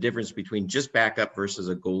understanding the difference between just backup versus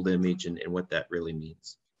a gold image and what that really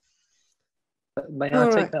means. May I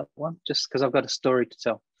take that one? Just because I've got a story to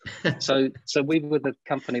tell. So we were the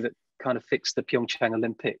company that kind of fixed the Pyeongchang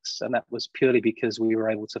Olympics, and that was purely because we were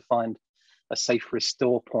able to find a safe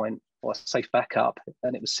restore point or a safe backup,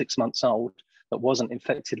 and it was 6 months old, that wasn't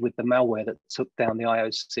infected with the malware that took down the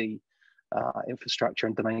IOC infrastructure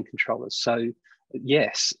and domain controllers. So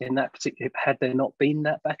yes, in that particular, had there not been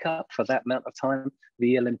that backup for that amount of time,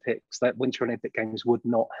 the Olympics, that Winter Olympic Games would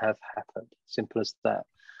not have happened. Simple as that.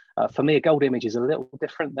 For me, a gold image is a little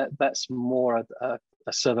different. That's more a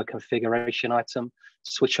server configuration item.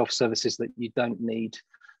 Switch off services that you don't need,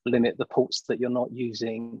 limit the ports that you're not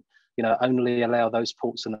using, you know, only allow those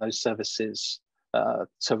ports and those services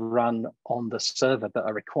to run on the server that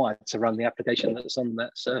are required to run the application that's on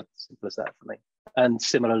that server. Simple as that for me. And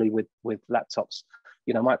similarly with laptops,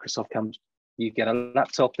 you know, Microsoft comes, you get a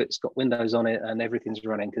laptop, it's got Windows on it and everything's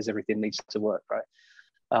running because everything needs to work, right?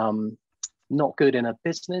 Not good in a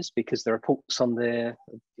business because there are ports on there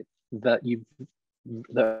that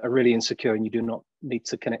are really insecure and you do not need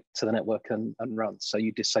to connect to the network and run. So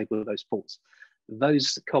you disable those ports.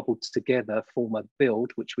 Those cobbled together form a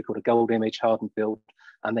build, which we call a gold image hardened build,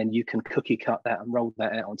 and then you can cookie cut that and roll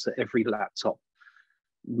that out onto every laptop,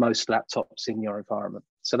 most laptops in your environment.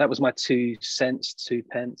 So that was my 2 cents, 2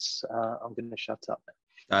 pence. I'm going to shut up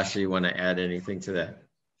now. Dasha, you want to add anything to that?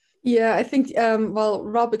 Yeah, I think, well,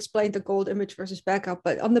 Rob explained the gold image versus backup,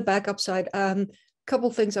 but on the backup side, a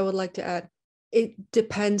couple things I would like to add. It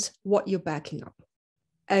depends what you're backing up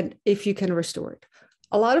and if you can restore it.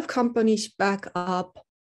 A lot of companies back up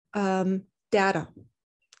data,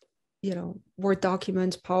 Word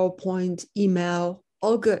documents, PowerPoint, email,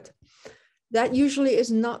 all good. That usually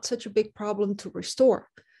is not such a big problem to restore.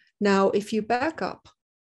 Now, if you back up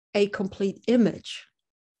a complete image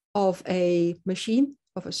of a machine,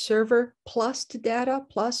 of a server, plus the data,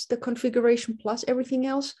 plus the configuration, plus everything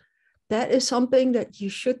else, that is something that you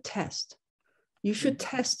should test. You should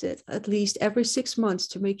test it at least every 6 months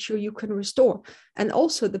to make sure you can restore. And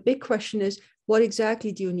also the big question is, what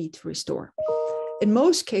exactly do you need to restore? In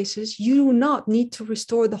most cases, you do not need to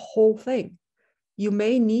restore the whole thing. You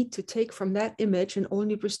may need to take from that image and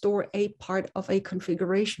only restore a part of a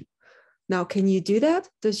configuration. Now, can you do that?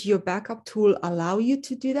 Does your backup tool allow you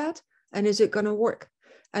to do that? And is it going to work?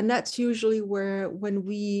 And that's usually where, when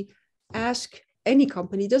we ask any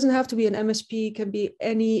company, it doesn't have to be an MSP, it can be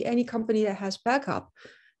any company that has backup,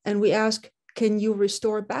 and we ask, can you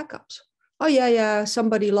restore backups? Oh yeah,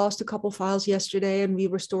 somebody lost a couple files yesterday and we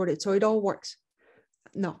restored it, so it all works.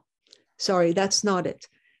 No, sorry, that's not it.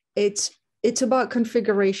 It's about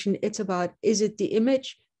configuration. It's about, is it the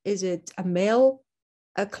image? Is it a mail,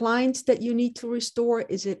 a client that you need to restore?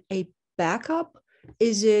 Is it a backup?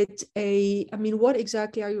 Is it what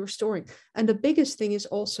exactly are you restoring? And the biggest thing is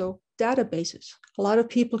also databases. A lot of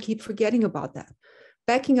people keep forgetting about that.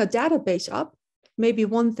 Backing a database up may be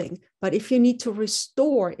one thing, but if you need to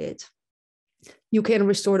restore it, you can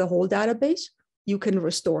restore the whole database. You can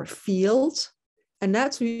restore fields. And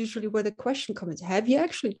that's usually where the question comes. Have you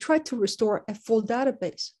actually tried to restore a full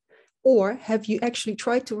database? Or have you actually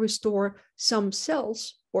tried to restore some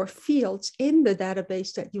cells or fields in the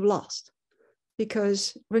database that you lost?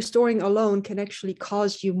 Because restoring alone can actually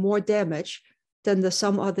cause you more damage than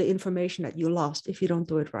some other information that you lost if you don't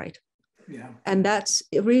do it right. Yeah. And that's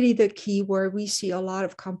really the key, where we see a lot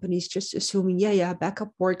of companies just assuming, yeah,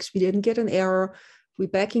 backup works. We didn't get an error. We're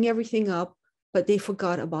backing everything up, but they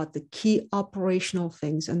forgot about the key operational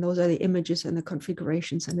things. And those are the images and the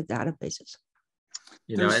configurations and the databases.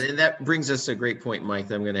 And that brings us to a great point, Mike,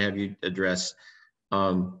 that I'm going to have you address.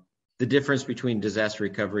 The difference between disaster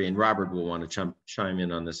recovery, and Robert will want to chime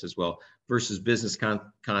in on this as well, versus business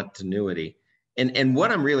continuity. And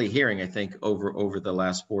what I'm really hearing, I think, over the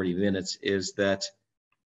last 40 minutes is that,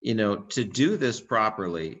 to do this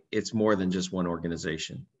properly, it's more than just one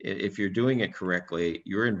organization. If you're doing it correctly,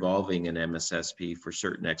 you're involving an MSSP for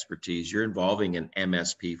certain expertise, you're involving an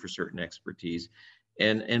MSP for certain expertise,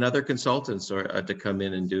 and other consultants are to come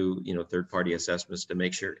in and do, third-party assessments to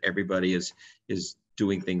make sure everybody is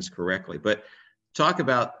doing things correctly. But talk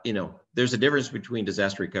about, there's a difference between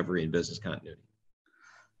disaster recovery and business continuity.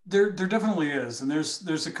 There definitely is, and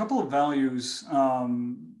there's a couple of values.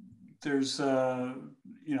 There's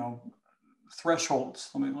thresholds.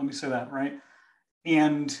 Let me say that, right?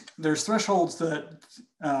 And there's thresholds that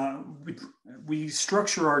we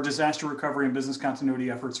structure our disaster recovery and business continuity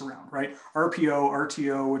efforts around, right? RPO,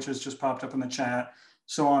 RTO, which has just popped up in the chat,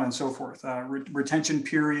 so on and so forth. Retention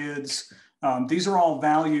periods. These are all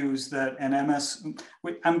values that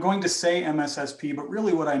I'm going to say MSSP, but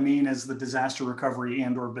really what I mean is the disaster recovery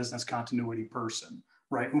and or business continuity person,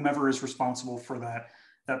 right? Whomever is responsible for that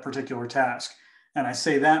particular task. And I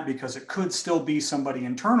say that because it could still be somebody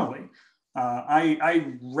internally.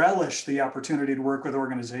 I relish the opportunity to work with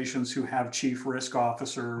organizations who have chief risk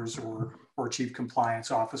officers or chief compliance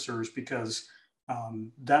officers, because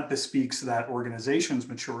that bespeaks that organization's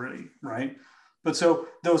maturity, right? But so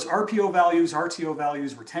those RPO values, RTO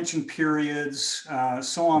values, retention periods,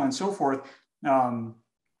 so on and so forth, all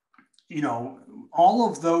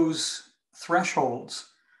of those thresholds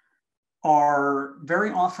are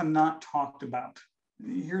very often not talked about.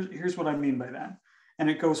 Here's what I mean by that. And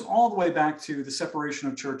it goes all the way back to the separation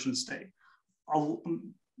of church and state.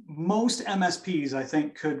 Most MSPs, I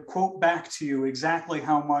think, could quote back to you exactly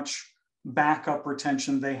how much backup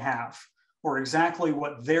retention they have, or exactly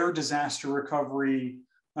what their disaster recovery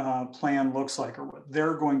plan looks like, or what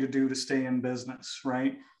they're going to do to stay in business,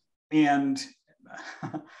 right? And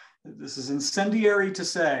this is incendiary to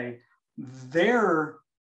say, their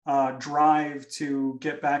drive to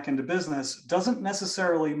get back into business doesn't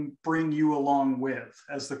necessarily bring you along with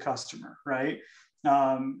as the customer, right?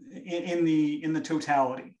 In the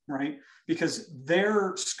totality, right? Because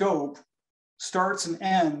their scope starts and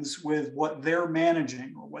ends with what they're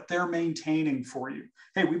managing or what they're maintaining for you.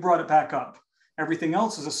 Hey, we brought it back up. Everything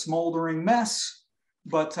else is a smoldering mess,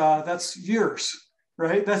 but that's yours,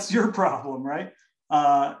 right? That's your problem, right?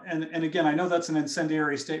 And again, I know that's an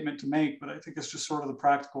incendiary statement to make, but I think it's just sort of the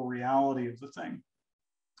practical reality of the thing.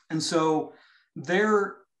 And so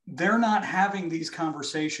they're not having these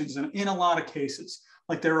conversations in a lot of cases.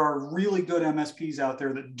 Like, there are really good MSPs out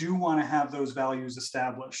there that do want to have those values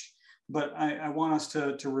established. But I want us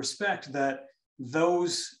to respect that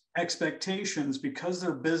those expectations, because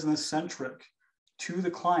they're business centric to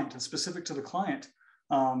the client and specific to the client,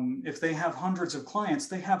 if they have hundreds of clients,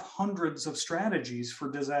 they have hundreds of strategies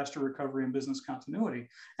for disaster recovery and business continuity.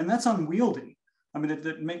 And that's unwieldy. I mean,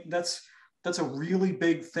 that's a really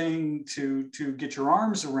big thing to get your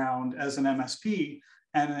arms around as an MSP.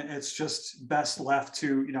 And it's just best left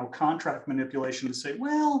to, contract manipulation to say,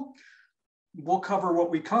 well, we'll cover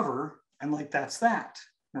what we cover. And like, that's that,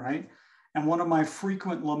 right? And one of my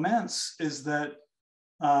frequent laments is that,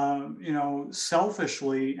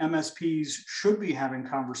 selfishly, MSPs should be having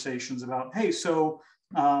conversations about, hey, so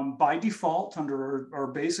by default, under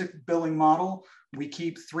our basic billing model, we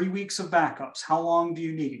keep 3 weeks of backups. How long do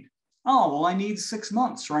you need? Oh, well, I need 6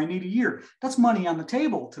 months, or I need a year. That's money on the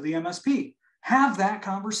table to the MSP. Have that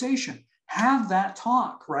conversation, have that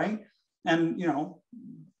talk, right? And,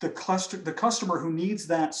 the customer who needs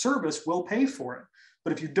that service will pay for it.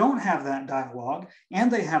 But if you don't have that dialogue, and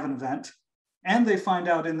they have an event, and they find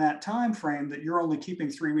out in that time frame that you're only keeping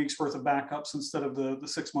 3 weeks worth of backups instead of the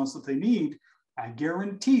 6 months that they need, I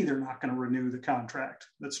guarantee they're not going to renew the contract.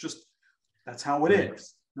 That's how it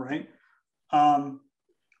is, right?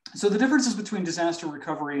 So the differences between disaster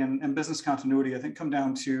recovery and business continuity, I think, come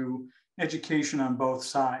down to education on both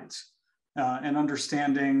sides. And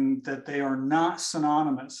understanding that they are not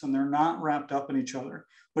synonymous and they're not wrapped up in each other.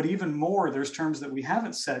 But even more, there's terms that we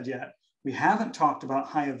haven't said yet. We haven't talked about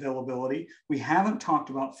high availability. We haven't talked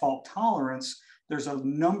about fault tolerance. There's a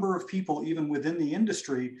number of people, even within the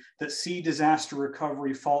industry, that see disaster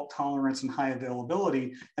recovery, fault tolerance, and high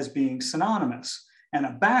availability as being synonymous. And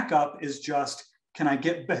a backup is just, can I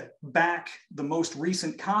get back the most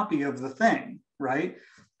recent copy of the thing, right?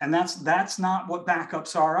 And that's not what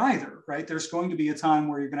backups are either, right? There's going to be a time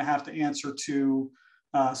where you're going to have to answer to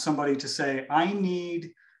somebody to say, I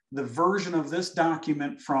need the version of this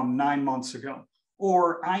document from 9 months ago,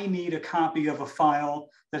 or I need a copy of a file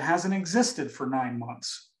that hasn't existed for 9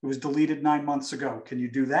 months. It was deleted 9 months ago. Can you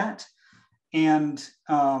do that? And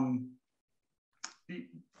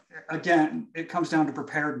again, it comes down to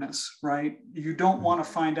preparedness, right? You don't want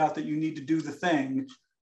to find out that you need to do the thing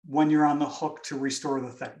when you're on the hook to restore the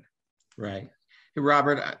thing. Right. Hey,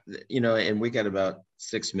 Robert, and we got about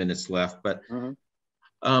 6 minutes left, but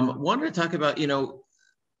wanted to talk about,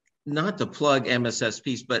 not to plug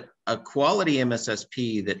MSSPs, but a quality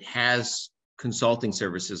MSSP that has consulting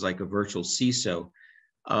services like a virtual CISO.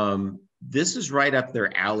 This is right up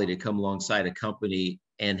their alley to come alongside a company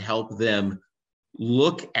and help them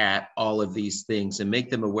look at all of these things and make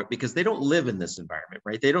them aware, because they don't live in this environment,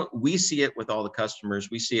 right? We see it with all the customers,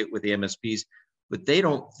 we see it with the MSPs, but they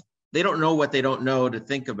don't know what they don't know to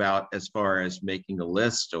think about as far as making a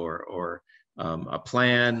list or a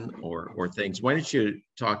plan or things. Why don't you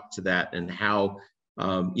talk to that and how,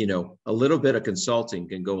 a little bit of consulting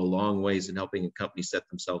can go a long ways in helping a company set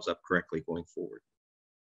themselves up correctly going forward?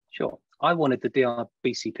 Sure. I wanted the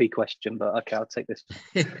DRBCP question, but okay, I'll take this.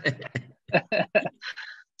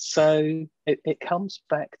 So it comes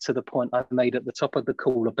back to the point I made at the top of the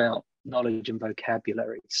call about knowledge and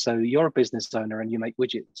vocabulary. So you're a business owner and you make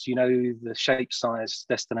widgets. You know the shape, size,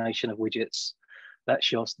 destination of widgets.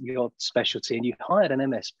 That's your specialty. And you hired an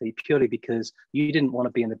MSP purely because you didn't want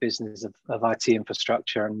to be in the business of IT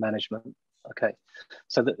infrastructure and management. Okay.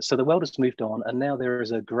 So the world has moved on, and now there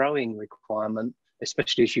is a growing requirement,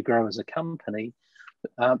 especially as you grow as a company,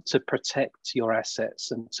 to protect your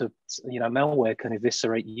assets, and to, malware can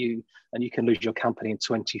eviscerate you and you can lose your company in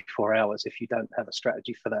 24 hours if you don't have a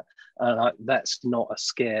strategy for that. That's not a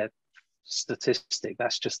scare statistic.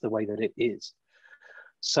 That's just the way that it is.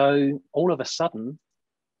 So all of a sudden,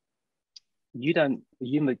 you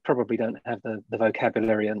probably don't have the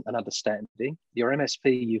vocabulary and understanding. Your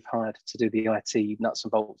MSP you've hired to do the IT nuts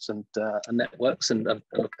and bolts and networks and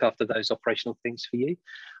look after those operational things for you.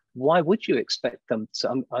 Why would you expect them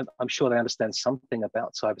to? I'm sure they understand something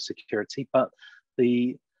about cybersecurity, but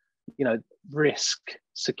the risk,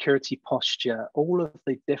 security posture, all of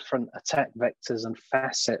the different attack vectors and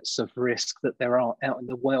facets of risk that there are out in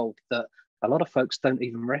the world that a lot of folks don't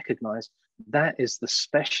even recognize, that is the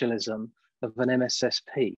specialism of an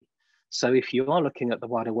MSSP. So if you are looking at the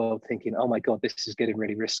wider world thinking, oh my God, this is getting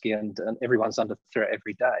really risky and everyone's under threat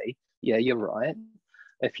every day, yeah, you're right.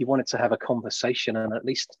 If you wanted to have a conversation and at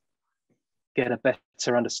least get a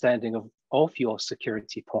better understanding of your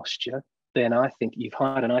security posture, then I think you've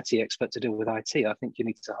hired an IT expert to deal with IT. I think you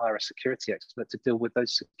need to hire a security expert to deal with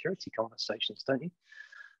those security conversations, don't you?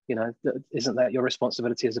 You know, isn't that your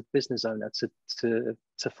responsibility as a business owner to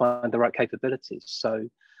find the right capabilities? So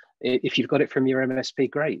if you've got it from your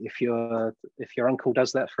MSP, great. If your uncle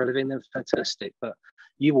does that for a living, then fantastic. But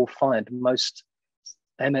you will find most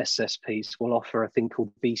MSSPs will offer a thing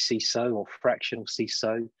called VCISO or fractional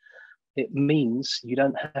CISO. It means you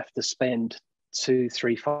don't have to spend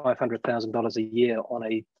 $200,000, $300,000, $500,000 a year on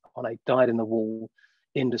a dyed-in-the-wall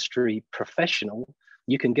industry professional.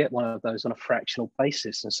 You can get one of those on a fractional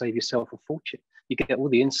basis and save yourself a fortune. You get all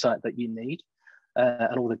the insight that you need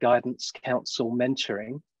and all the guidance, counsel,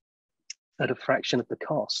 mentoring at a fraction of the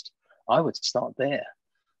cost. I would start there.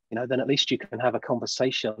 You know, then at least you can have a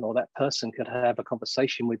conversation, or that person could have a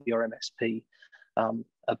conversation with your MSP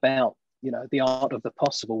about, you know, the art of the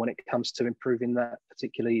possible when it comes to improving that,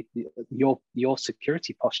 particularly your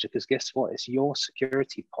security posture. Because guess what? It's your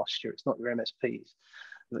security posture. It's not your MSP's.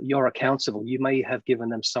 You're accountable. You may have given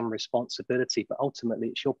them some responsibility, but ultimately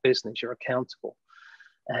it's your business. You're accountable.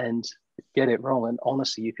 And get it wrong, and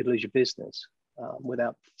honestly, you could lose your business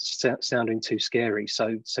without sounding too scary.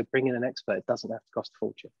 So bring in an expert. It doesn't have to cost a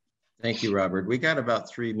fortune. Thank you, Robert. We got about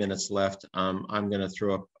 3 minutes left. I'm going to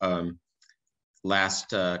throw up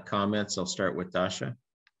last comments. I'll start with Dasha.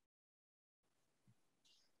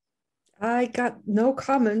 I got no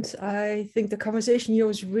comment. I think the conversation here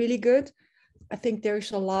was really good. I think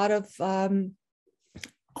there's a lot of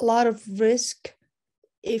risk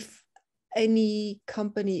if any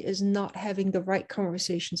company is not having the right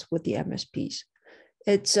conversations with the MSPs.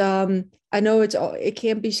 It's I know it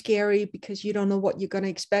can be scary because you don't know what you're going to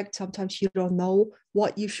expect. Sometimes you don't know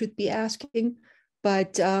what you should be asking.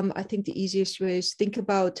 But I think the easiest way is think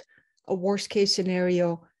about a worst case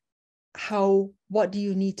scenario. What do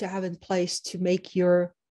you need to have in place to make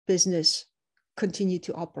your business continue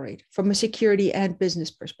to operate from a security and business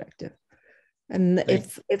perspective? And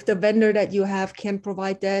if the vendor that you have can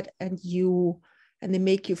provide that and they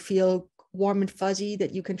make you feel warm and fuzzy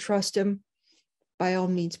that you can trust them, by all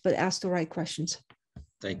means, but ask the right questions.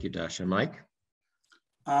 Thank you, Dasha. Mike?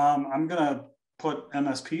 I'm going to put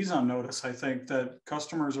MSPs on notice. I think that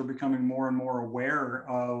customers are becoming more and more aware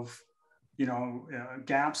of, you know,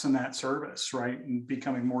 gaps in that service, right? And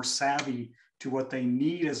becoming more savvy to what they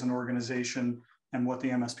need as an organization and what the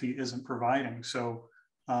MSP isn't providing. So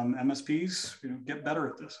MSPs, you know, get better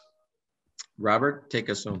at this. Robert,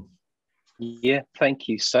 take us home. Yeah, thank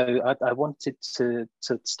you. So I wanted to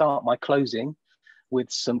start my closing with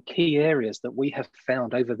some key areas that we have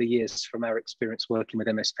found over the years from our experience working with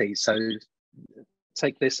MSPs. So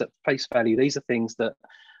take this at face value. These are things that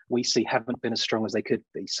we see haven't been as strong as they could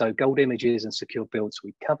be. So gold images and secure builds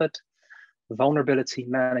we covered. Vulnerability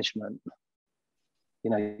management.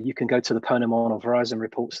 You know, you can go to the Ponemon or Verizon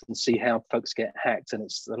reports and see how folks get hacked, and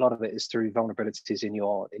a lot of it is through vulnerabilities in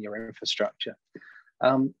your infrastructure.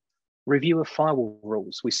 Review of firewall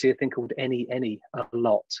rules. We see a thing called any a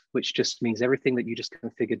lot, which just means everything that you just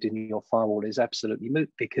configured in your firewall is absolutely moot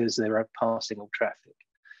because they are passing all traffic.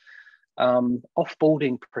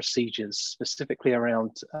 Offboarding procedures, specifically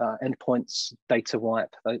around endpoints, data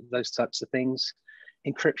wipe, those types of things.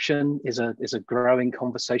 Encryption is a growing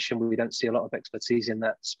conversation. We don't see a lot of expertise in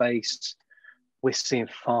that space. We're seeing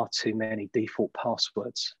far too many default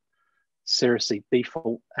passwords. Seriously,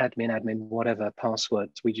 default admin, whatever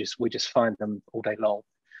passwords, we just find them all day long.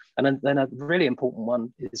 And then a really important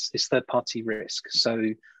one is third-party risk. So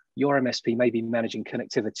your MSP may be managing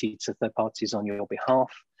connectivity to third parties on your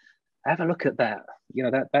behalf. Have a look at that. You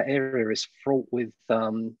know, that area is fraught with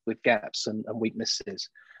gaps and weaknesses.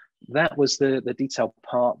 That was the detailed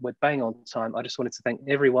part. We're bang on time. I just wanted to thank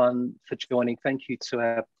everyone for joining. Thank you to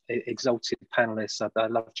our exalted panelists. I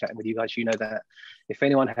love chatting with you guys. You know that. If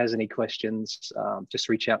anyone has any questions, just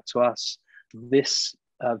reach out to us. This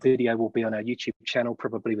video will be on our YouTube channel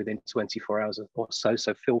probably within 24 hours or so.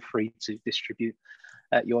 So feel free to distribute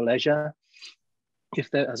at your leisure.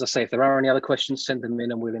 As I say, if there are any other questions, send them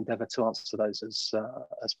in and we'll endeavor to answer those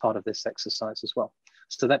as part of this exercise as well.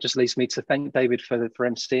 So that just leaves me to thank David for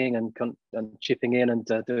emceeing and chipping in and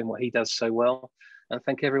doing what he does so well. And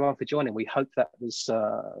thank everyone for joining. We hope that was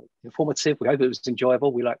informative. We hope it was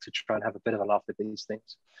enjoyable. We like to try and have a bit of a laugh at these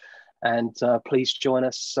things. And please join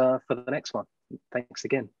us for the next one. Thanks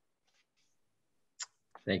again.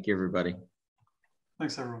 Thank you, everybody.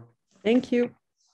 Thanks, everyone. Thank you.